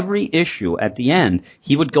 That every issue at the end,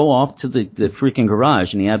 he would go off to the freaking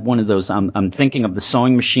garage, and he had one of those, I'm thinking of the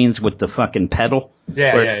sewing machines with the fucking pedal.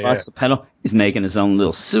 Yeah. The pedal. He's making his own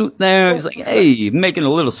little suit there. He's like, hey, making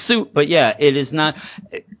a little suit. But yeah, it is not.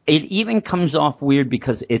 It even comes off weird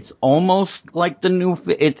because it's almost like the new.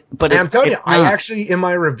 I'm telling you, I actually, in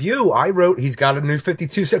my review, I wrote he's got a new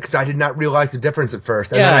 52 suit because I did not realize the difference at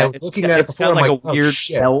first. And then I was looking at it before, I'm like, a weird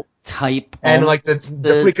belt type. And like the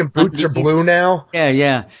freaking boots are blue now.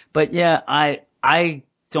 Yeah. But yeah, I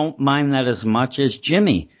don't mind that as much as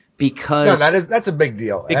Jimmy. Because that's a big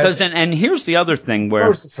deal. Because and here's the other thing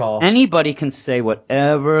where anybody can say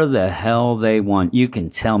whatever the hell they want. You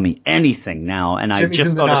can tell me anything now, and Jimmy's I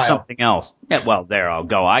just thought of something else. Yeah, well, there I'll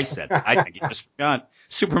go. I said it. I think you just forgot.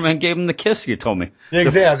 Superman gave him the kiss. You told me.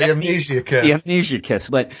 Yeah, the amnesia kiss. The amnesia kiss.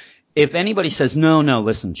 But if anybody says no,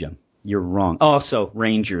 listen, Jim. You're wrong. Also,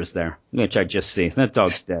 Ranger's there, which I just see. That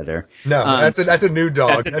dog's dead there. No, that's a new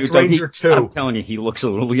dog. That's Ranger 2. I'm telling you, he looks a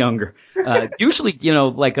little younger. Usually,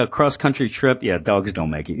 like a cross-country trip, dogs don't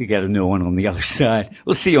make it. You get a new one on the other side.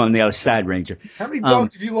 We'll see you on the other side, Ranger. How many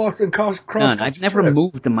dogs have you lost in cross-country trips? I've never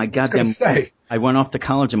moved in my goddamn... I went off to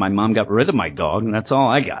college and my mom got rid of my dog, and that's all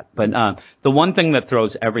I got. But the one thing that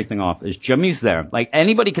throws everything off is Jimmy's there. Like,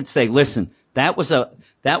 anybody could say, listen, that was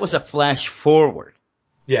a flash forward.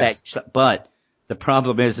 Yes. But the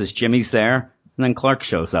problem is Jimmy's there, and then Clark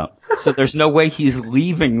shows up. So there's no way he's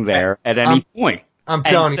leaving there at any point. I'm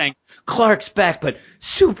telling you. Saying, Clark's back, but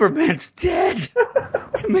Superman's dead.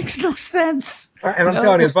 It makes no sense. And I'm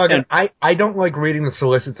telling you, I don't like reading the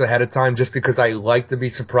solicits ahead of time just because I like to be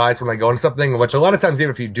surprised when I go into something, which a lot of times,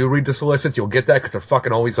 even if you do read the solicits, you'll get that because they're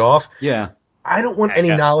fucking always off. Yeah. I don't want any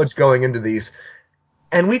knowledge going into these.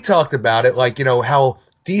 And we talked about it, like, how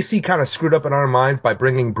DC kind of screwed up in our minds by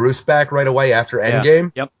bringing Bruce back right away after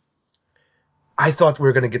Endgame. Yep. I thought we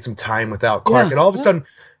were going to get some time without Clark. And all of a sudden,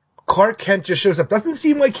 Clark Kent just shows up. Doesn't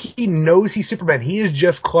seem like he knows he's Superman. He is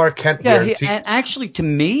just Clark Kent here. And actually, to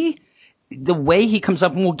me, the way he comes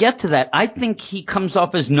up, and we'll get to that, I think he comes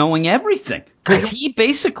off as knowing everything. Because he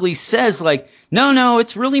basically says, like, no,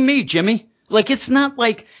 it's really me, Jimmy. Like, it's not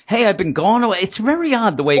like, hey, I've been gone away. It's very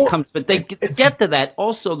odd the way it comes. But they get to that.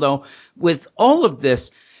 Also, though, with all of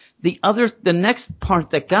this, the next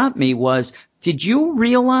part that got me was, did you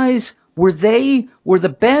realize, were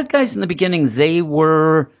the bad guys in the beginning, they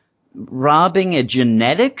were robbing a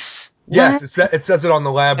genetics lab? Yes, it says it on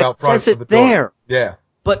the lab out front. It says it there. Yeah.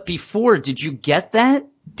 But before, did you get that?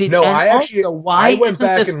 No, why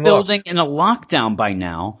isn't this building in a lockdown by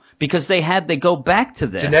now? Because they go back to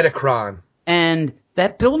this. Geneticron. And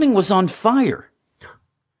that building was on fire.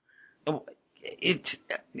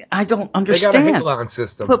 I don't understand. They got a Halon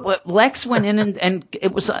system. But Lex went in and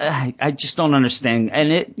it was, I just don't understand.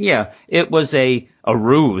 And it was a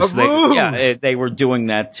ruse. They were doing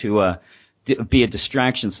that to be a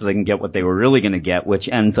distraction so they can get what they were really going to get, which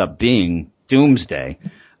ends up being Doomsday.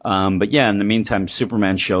 But yeah, in the meantime,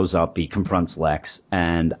 Superman shows up, he confronts Lex,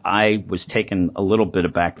 and I was taken a little bit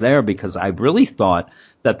aback there because I really thought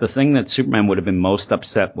that the thing that Superman would have been most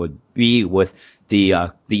upset would be with the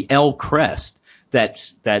L crest. That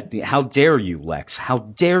how dare you, Lex? How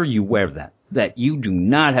dare you wear that? That you do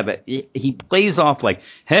not have it. He plays off like,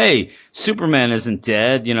 hey, Superman isn't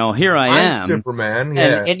dead. Here I am. I'm Superman,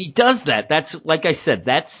 yeah. And he does that. That's, like I said,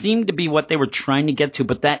 that seemed to be what they were trying to get to,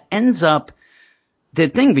 but that ends up the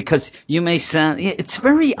thing, because you may sound, it's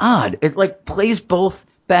very odd. It like plays both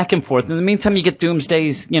back and forth. In the meantime, you get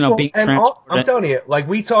Doomsday's, being transferred. I'm telling you, like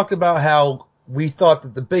we talked about how we thought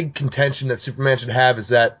that the big contention that Superman should have is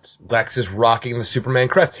that Lex is rocking the Superman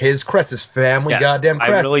crest. His crest, his family goddamn crest.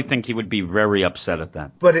 I really think he would be very upset at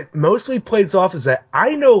that. But it mostly plays off as that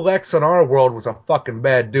I know Lex in our world was a fucking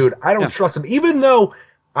bad dude. I don't trust him, even though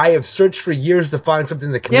I have searched for years to find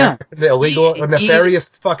something that connects the illegal,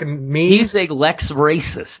 nefarious fucking means. He's a Lex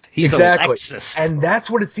racist. He's a Lexist. And that's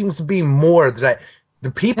what it seems to be more, that the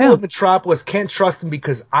people of Metropolis can't trust him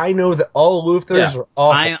because I know that all Luthors are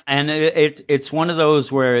awful. It's one of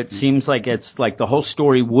those where it seems like it's like the whole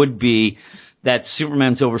story would be that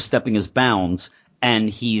Superman's overstepping his bounds and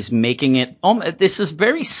he's making it. This is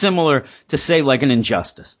very similar to, say, like an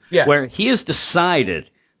Injustice, where he has decided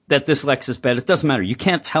that this Lex is bad. It doesn't matter. You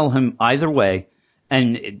can't tell him either way,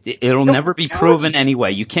 and it'll never be proven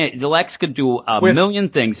anyway. You can't. The Lex could do a million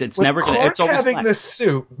things. It's never going to. It's always having this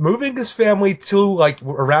suit, moving his family to like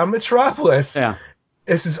around Metropolis. Yeah.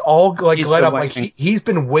 This is all like led up. Like he's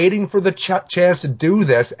been waiting for the chance to do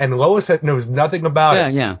this, and Lois knows nothing about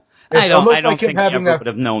it. Yeah. It's almost like him having that. Would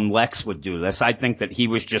have known Lex would do this. I think that he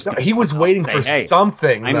was just. No, he was waiting for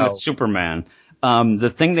something. I'm the Superman. The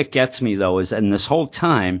thing that gets me, though, is, and this whole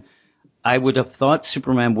time, I would have thought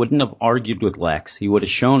Superman wouldn't have argued with Lex. He would have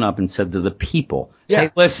shown up and said to the people,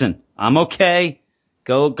 hey, listen, I'm okay.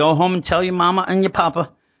 Go home and tell your mama and your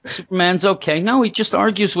papa Superman's okay. No, he just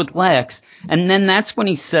argues with Lex. And then that's when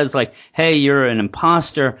he says, like, hey, you're an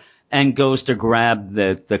imposter, and goes to grab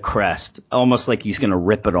the crest, almost like he's going to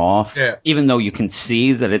rip it off, even though you can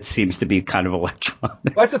see that it seems to be kind of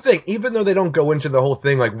electronic. That's the thing. Even though they don't go into the whole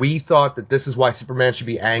thing, like we thought that this is why Superman should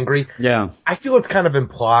be angry. Yeah. I feel it's kind of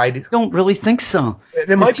implied. I don't really think so.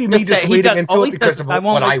 It might be me just reading into it because of what I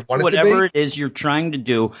want it to be. Whatever it is you're trying to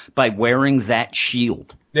do by wearing that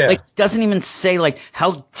shield. Yeah. Like, it doesn't even say, like,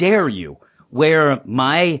 how dare you wear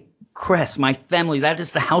my crest, my family, that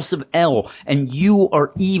is the House of L, and you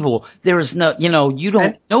are evil. There is no,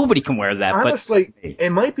 nobody can wear that. Honestly,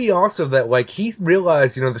 it might be also that, like, he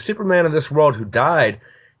realized, the Superman of this world who died,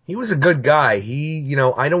 he was a good guy. He,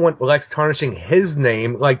 I don't want Lex tarnishing his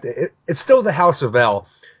name. Like, it's still the House of L,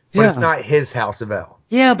 but it's not his House of L.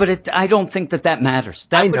 Yeah, but I don't think that matters.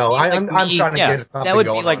 I know. I'm trying to get something going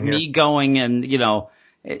on. That would be like me going and,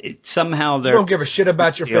 somehow you don't give a shit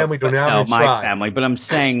about your family. Don't have my family, but I'm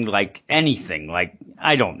saying like anything. Like,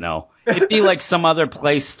 I don't know. It'd be like some other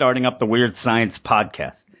place starting up the Weird Science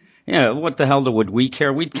podcast. What the hell would we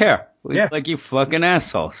care? We'd care. Like, you fucking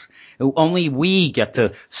assholes. Only we get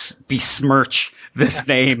to besmirch this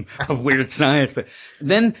name of Weird Science. But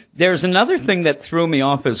then there's another thing that threw me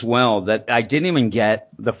off as well that I didn't even get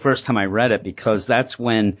the first time I read it, because that's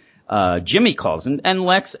when Jimmy calls, and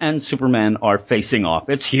Lex and Superman are facing off.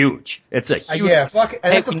 It's huge. It's a huge. Fuck it.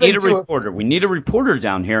 Hey, we need a reporter. We need a reporter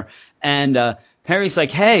down here. And Harry's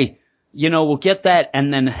like, hey, we'll get that.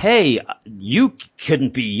 And then, hey, you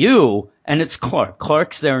couldn't be you. and it's Clark.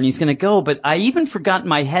 Clark's there, and he's going to go. But I even forgot in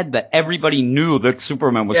my head that everybody knew that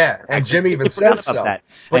Superman was. Yeah, and Jimmy even says so. That.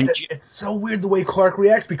 But it's so weird the way Clark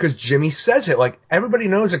reacts because Jimmy says it. Like, everybody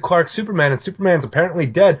knows that Clark's Superman, and Superman's apparently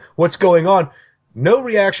dead. What's going on? No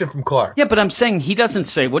reaction from Clark. Yeah, but I'm saying he doesn't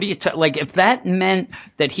say, what are you like, if that meant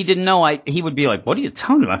that he didn't know, he would be like, what are you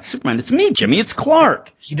telling me about Superman? It's me, Jimmy. It's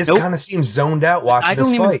Clark. He just kind of seems zoned out watching this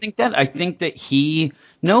fight. I don't even think that. I think that he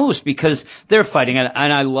knows because they're fighting.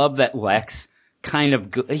 And I love that Lex kind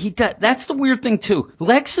of, that's the weird thing too.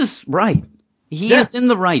 Lex is right. He is in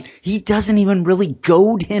the right. He doesn't even really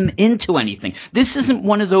goad him into anything. This isn't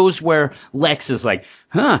one of those where Lex is like,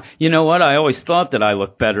 you know what? I always thought that I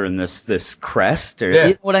looked better in this crest. Or,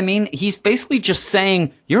 you know what I mean? He's basically just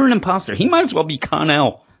saying, you're an imposter. He might as well be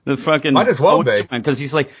Con-El. The fucking. Might as well be. Because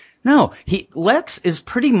he's like, no, Lex is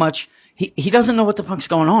pretty much, he doesn't know what the fuck's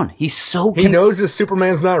going on. He's so. He knows that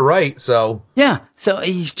Superman's not right, so. Yeah, so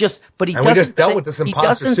he's just, but he and doesn't. We just dealt with this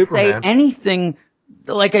imposter Superman. He doesn't Superman. say anything,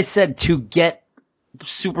 like I said, to get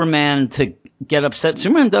Superman to get upset.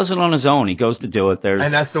 Superman does it on his own. He goes to do it. He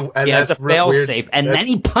has a fail safe, and then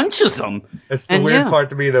he punches him. That's the weird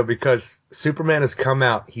part to me, though, because Superman has come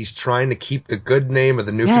out. He's trying to keep the good name of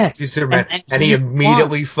the New 52 Superman, and he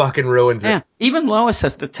immediately fucking ruins it. Even Lois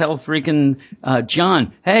has to tell freaking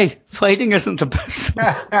John, "Hey, fighting isn't the best."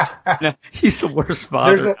 No, he's the worst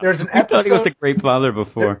father. There's an episode. I thought he was a great father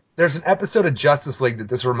before. There's an episode of Justice League that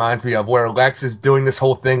this reminds me of, where Lex is doing this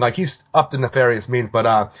whole thing. Like, he's up to nefarious means,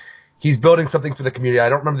 but he's building something for the community. I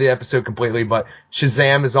don't remember the episode completely, but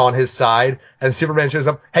Shazam is on his side, and Superman shows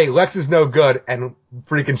up. Hey, Lex is no good, and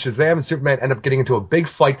freaking Shazam and Superman end up getting into a big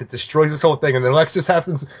fight that destroys this whole thing, and then Lex just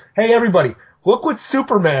happens, hey, everybody, look what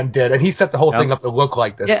Superman did, and he set the whole thing up to look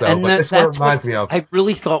like this. So, but this is what it reminds me of. I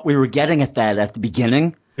really thought we were getting at that at the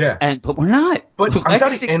beginning. Yeah. But we're not. But I'm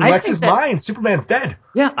telling you, in Lex's mind, Superman's dead.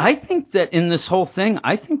 Yeah, I think that in this whole thing,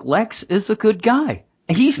 I think Lex is a good guy.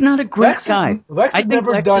 He's not a great guy. Lex has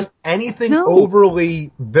never done anything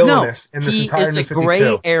overly villainous in this entire New 52. He is a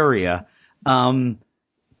gray area.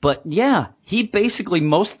 But yeah, he basically,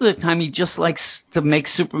 most of the time, he just likes to make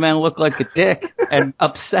Superman look like a dick and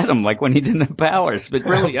upset him, like when he didn't have powers. But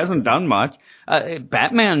really, he hasn't done much.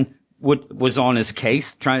 Batman was on his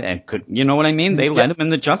case, you know what I mean? They let him in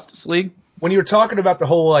the Justice League. When you were talking about the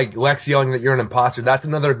whole, like, Lex yelling that you're an imposter, that's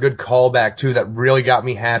another good callback, too, that really got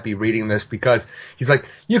me happy reading this, because he's like,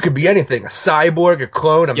 you could be anything, a cyborg, a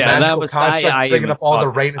clone, a magical construct, bringing up all the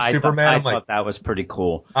reign of Superman. I thought that was pretty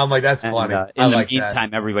cool. I'm like, that's funny. In the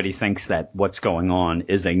meantime, everybody thinks that what's going on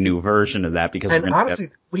is a new version of that, because honestly,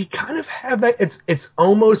 we kind of have that. It's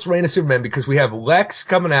almost Reign of Superman, because we have Lex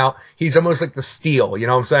coming out. He's almost like the Steel, you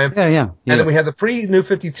know what I'm saying? Yeah. And then we have the pre-New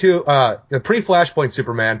 52, the pre-Flashpoint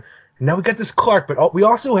Superman. Now we got this Clark, but we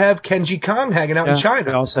also have Kenji Kong hanging out in China.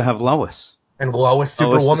 We also have Lois. And Lois,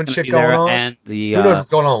 Superwoman shit going on. And who knows what's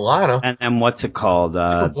going on, Lana? And what's it called?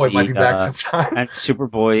 Superboy might be back sometime. And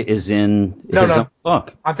Superboy is in his own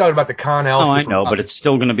book. I'm talking about the Con-El. I know, but it's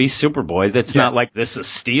still going to be Superboy. That's not like this is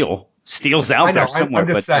Steel. Steel's out there somewhere. I'm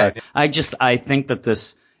just saying. I think that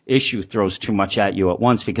this issue throws too much at you at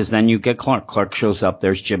once, because then you get Clark. Clark shows up.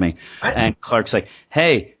 There's Jimmy. And Clark's like,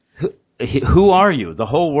 hey, who are you? The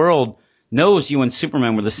whole world knows you and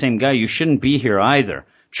Superman were the same guy. You shouldn't be here either.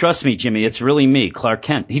 Trust me, Jimmy, it's really me, Clark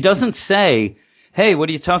Kent. He doesn't say, hey, what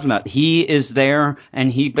are you talking about? He is there,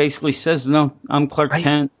 and he basically says, no, I'm Clark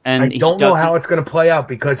Kent. And I don't know how it's going to play out,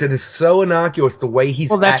 because it is so innocuous the way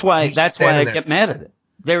he's. Well, that's why I get mad at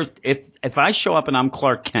it. If I show up and I'm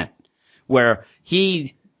Clark Kent, where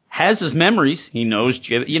he has his memories, he knows,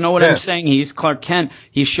 you know what I'm saying? He's Clark Kent.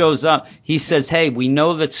 He shows up. He says, hey, we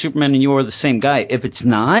know that Superman and you are the same guy. If it's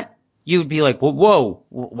not, you'd be like, well, whoa,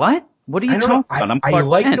 what? What are you talking about? I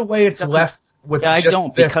like the way it's left with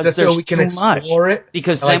just this, so we can explore it.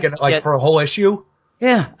 Because like for a whole issue.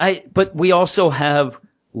 Yeah, but we also have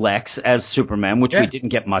Lex as Superman, which we didn't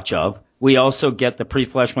get much of. We also get the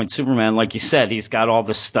pre-Flashpoint Superman, like you said, he's got all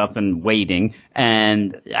this stuff and waiting,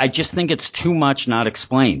 and I just think it's too much not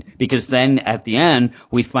explained, because then at the end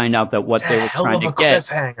we find out that what they were trying to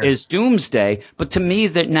get is Doomsday. But to me,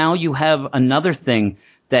 that now you have another thing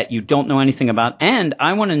that you don't know anything about, and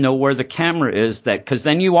I want to know where the camera is, because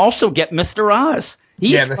then you also get Mr. Oz.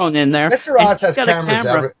 He's thrown in there. Mr. Oz has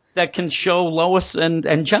cameras that can show Lois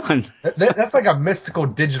and John. That's like a mystical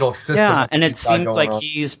digital system. Yeah, and it seems like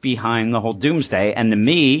he's behind the whole Doomsday. And to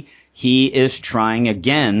me, he is trying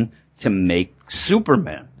again to make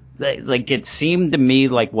Superman. Like, it seemed to me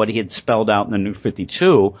like what he had spelled out in the New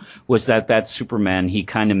 52 was that Superman he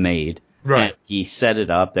kind of made. Right. And he set it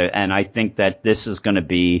up there. And I think that this is going to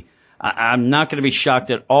be, I'm not going to be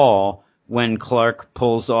shocked at all when Clark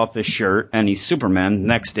pulls off his shirt and he's Superman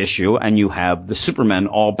next issue, and you have the Supermen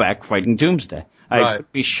all back fighting Doomsday. I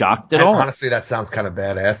would be shocked at all. Honestly, that sounds kind of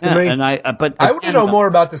badass to me. And I want to know more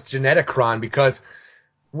about this Geneticron, because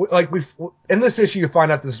in this issue you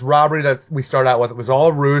find out this robbery that we start out with, it was all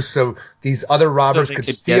a ruse, so these other robbers could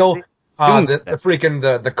steal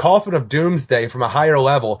the coffin of Doomsday from a higher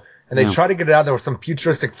level, and they try to get it out there with some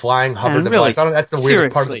futuristic flying hover device. That's the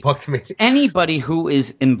weirdest part of the book to me. Anybody who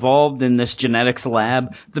is involved in this genetics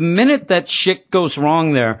lab, the minute that shit goes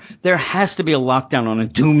wrong there has to be a lockdown on a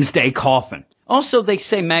Doomsday coffin. Also, they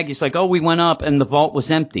say, Maggie's like, oh, we went up and the vault was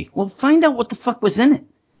empty. Well, find out what the fuck was in it.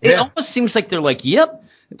 It almost seems like they're like, yep,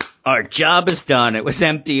 our job is done. It was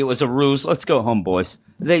empty. It was a ruse. Let's go home, boys.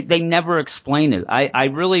 They never explain it.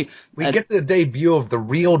 We get the debut of the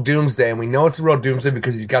real Doomsday, and we know it's the real Doomsday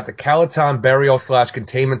because he's got the Calaton burial /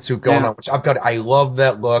 containment suit going on, which I'm telling you, I love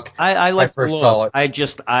that look. I like the look. Saw it.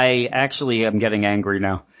 I actually am getting angry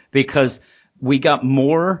now because we got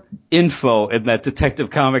more info in that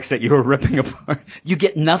Detective Comics that you were ripping apart. You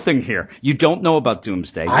get nothing here. You don't know about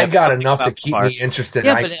Doomsday. I got enough to keep me interested.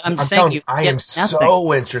 Yeah, but I'm saying you I am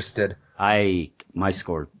so interested. My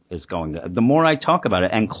score is going. The more I talk about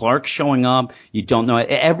it, and Clark showing up, you don't know.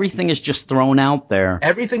 Everything is just thrown out there.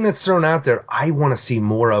 Everything that's thrown out there, I want to see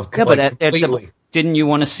more of. Yeah, but didn't you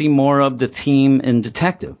want to see more of the team in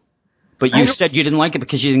Detective? But you said you didn't like it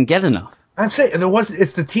because you didn't get enough. I'm saying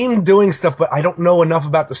it's the team doing stuff, but I don't know enough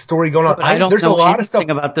about the story going on. There's a lot of stuff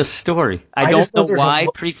about this story. I don't know why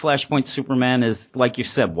pre-Flashpoint Superman is, like you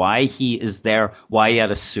said, why he is there, why he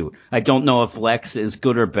had a suit. I don't know if Lex is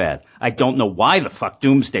good or bad. I don't know why the fuck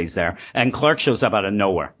Doomsday's there, and Clark shows up out of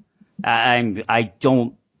nowhere. I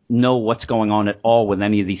don't know what's going on at all with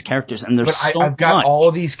any of these characters, and I've got all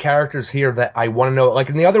of these characters here that I want to know. Like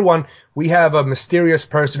in the other one, we have a mysterious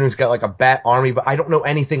person who's got like a bat army, but I don't know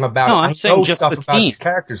anything about it. I'm saying just the team. About these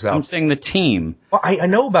characters, though. I'm saying the team. Well, I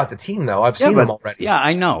know about the team, though. I've seen them already. Yeah,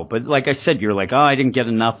 I know, but like I said, you're like, oh, I didn't get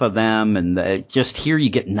enough of them, and just here you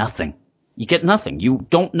get nothing. You get nothing. You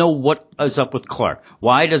don't know what is up with Clark.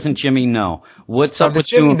 Why doesn't Jimmy know? What's up with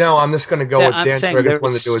Jimmy? No, I'm just going to go with Dan Trigger's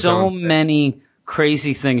one to do his own thing. So many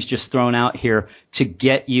crazy things just thrown out here to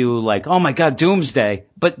get you like, oh my God, Doomsday.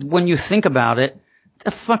 But when you think about it,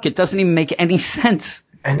 it doesn't even make any sense.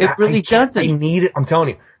 And it really doesn't. I need it. I'm telling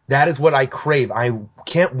you, that is what I crave. I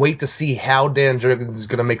can't wait to see how Dan Jurgens is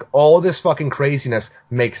going to make all this fucking craziness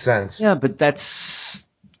make sense. Yeah, but that's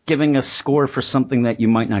giving a score for something that you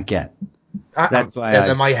might not get.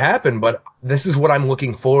 That might happen, but this is what I'm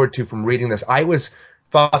looking forward to from reading this. I was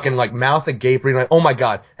fucking like mouth agape reading, like, oh my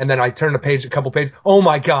God. And then I turned a couple pages, oh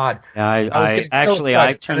my God. Yeah, I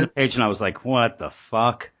turned the page and I was like, what the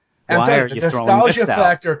fuck? Why are you throwing this out? Nostalgia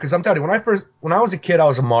factor, because I'm telling you, when I was a kid, I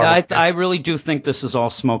was a Marvel kid. I really do think this is all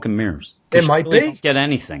smoke and mirrors. It might be. Don't get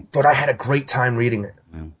anything. But I had a great time reading it.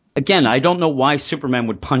 Yeah. Again, I don't know why Superman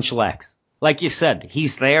would punch Lex. Like you said,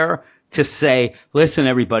 he's there to say, listen,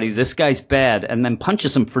 everybody, this guy's bad, and then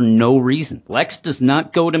punches him for no reason. Lex does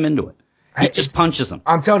not goad him into it. He just punches him.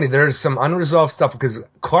 I'm telling you, there's some unresolved stuff because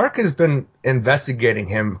Clark has been investigating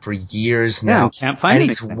him for years now. Can't find and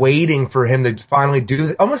anything. He's waiting for him to finally do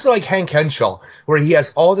this. Almost like Hank Henshaw, where he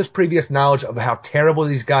has all this previous knowledge of how terrible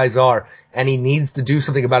these guys are, and he needs to do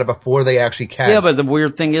something about it before they actually can. Yeah, but the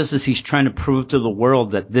weird thing is he's trying to prove to the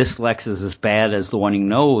world that this Lex is as bad as the one he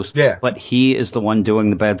knows. Yeah. But he is the one doing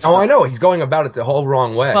the bad stuff. Oh, I know. He's going about it the whole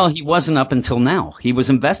wrong way. Well, he wasn't up until now. He was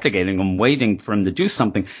investigating him, waiting for him to do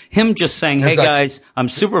something. Him just saying, hey, guys, I'm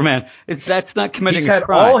Superman. That's not committing a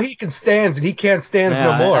crime. All he can stand, and he can't stand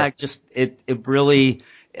no more.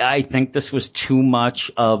 I think this was too much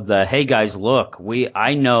of the, hey guys, look,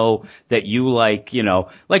 I know that you like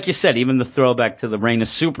you said, even the throwback to the Reign of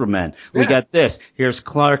Superman. We got this. Here's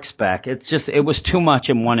Clark's back. It was too much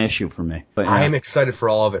in one issue for me. But I am excited for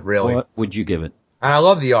all of it, really. What would you give it? And I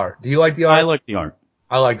love the art. Do you like the art? I like the art.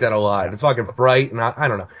 I like that a lot. It's fucking bright, and I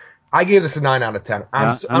don't know. I gave this a 9 out of 10.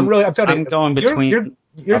 I'm telling you, going between.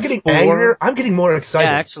 You're getting angrier. I'm getting more excited.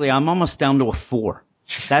 Yeah, actually, I'm almost down to a 4.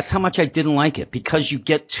 Jesus. That's how much I didn't like it, because you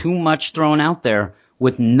get too much thrown out there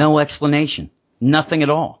with no explanation. Nothing at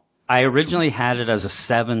all. I originally had it as a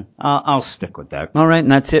 7. I'll stick with that. All right,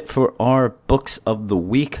 and that's it for our Books of the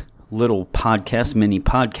Week little podcast, mini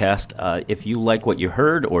podcast. If you like what you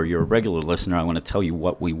heard or you're a regular listener, I want to tell you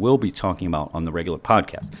what we will be talking about on the regular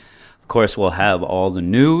podcast. Of course, we'll have all the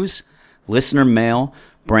news, listener mail.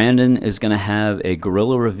 Brandon is going to have a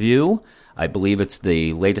guerrilla review. I believe it's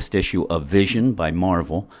the latest issue of Vision by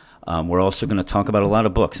Marvel. We're also going to talk about a lot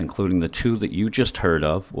of books, including the 2 that you just heard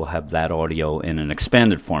of. We'll have that audio in an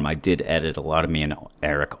expanded form. I did edit a lot of me and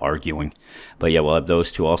Eric arguing. But yeah, we'll have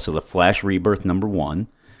those 2. Also, The Flash Rebirth #1.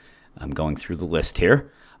 I'm going through the list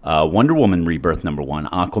here. Wonder Woman Rebirth #1,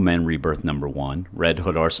 Aquaman Rebirth #1, Red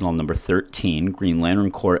Hood Arsenal #13, Green Lantern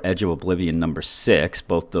Corps Edge of Oblivion #6.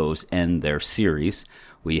 Both those end their series.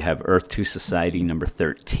 We have Earth 2 Society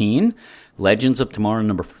 #13, Legends of Tomorrow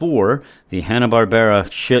 #4, the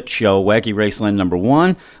Hanna-Barbera shit show Wacky Raceland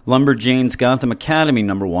 #1, Lumberjanes Gotham Academy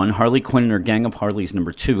 #1, Harley Quinn and her Gang of Harleys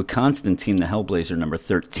 #2, Constantine the Hellblazer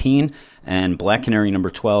 #13, and Black Canary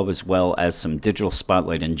 #12, as well as some Digital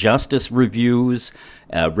Spotlight Injustice reviews,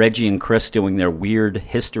 Reggie and Chris doing their weird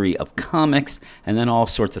history of comics, and then all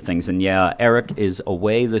sorts of things. And yeah, Eric is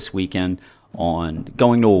away this weekend on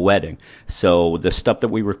going to a wedding. So the stuff that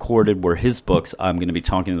we recorded were his books. I'm going to be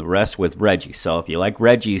talking to the rest with Reggie. So if you like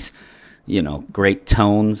Reggie's, great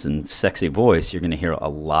tones and sexy voice, you're going to hear a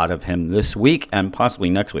lot of him this week and possibly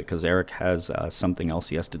next week, because Eric has something else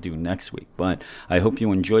he has to do next week. But I hope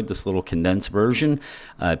you enjoyed this little condensed version.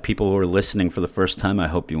 People who are listening for the first time, I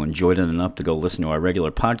hope you enjoyed it enough to go listen to our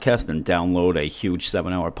regular podcast and download a huge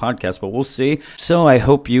 7-hour podcast, but we'll see. So I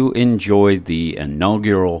hope you enjoyed the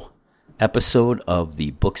inaugural episode of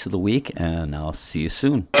the Books of the Week, and I'll see you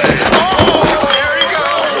soon.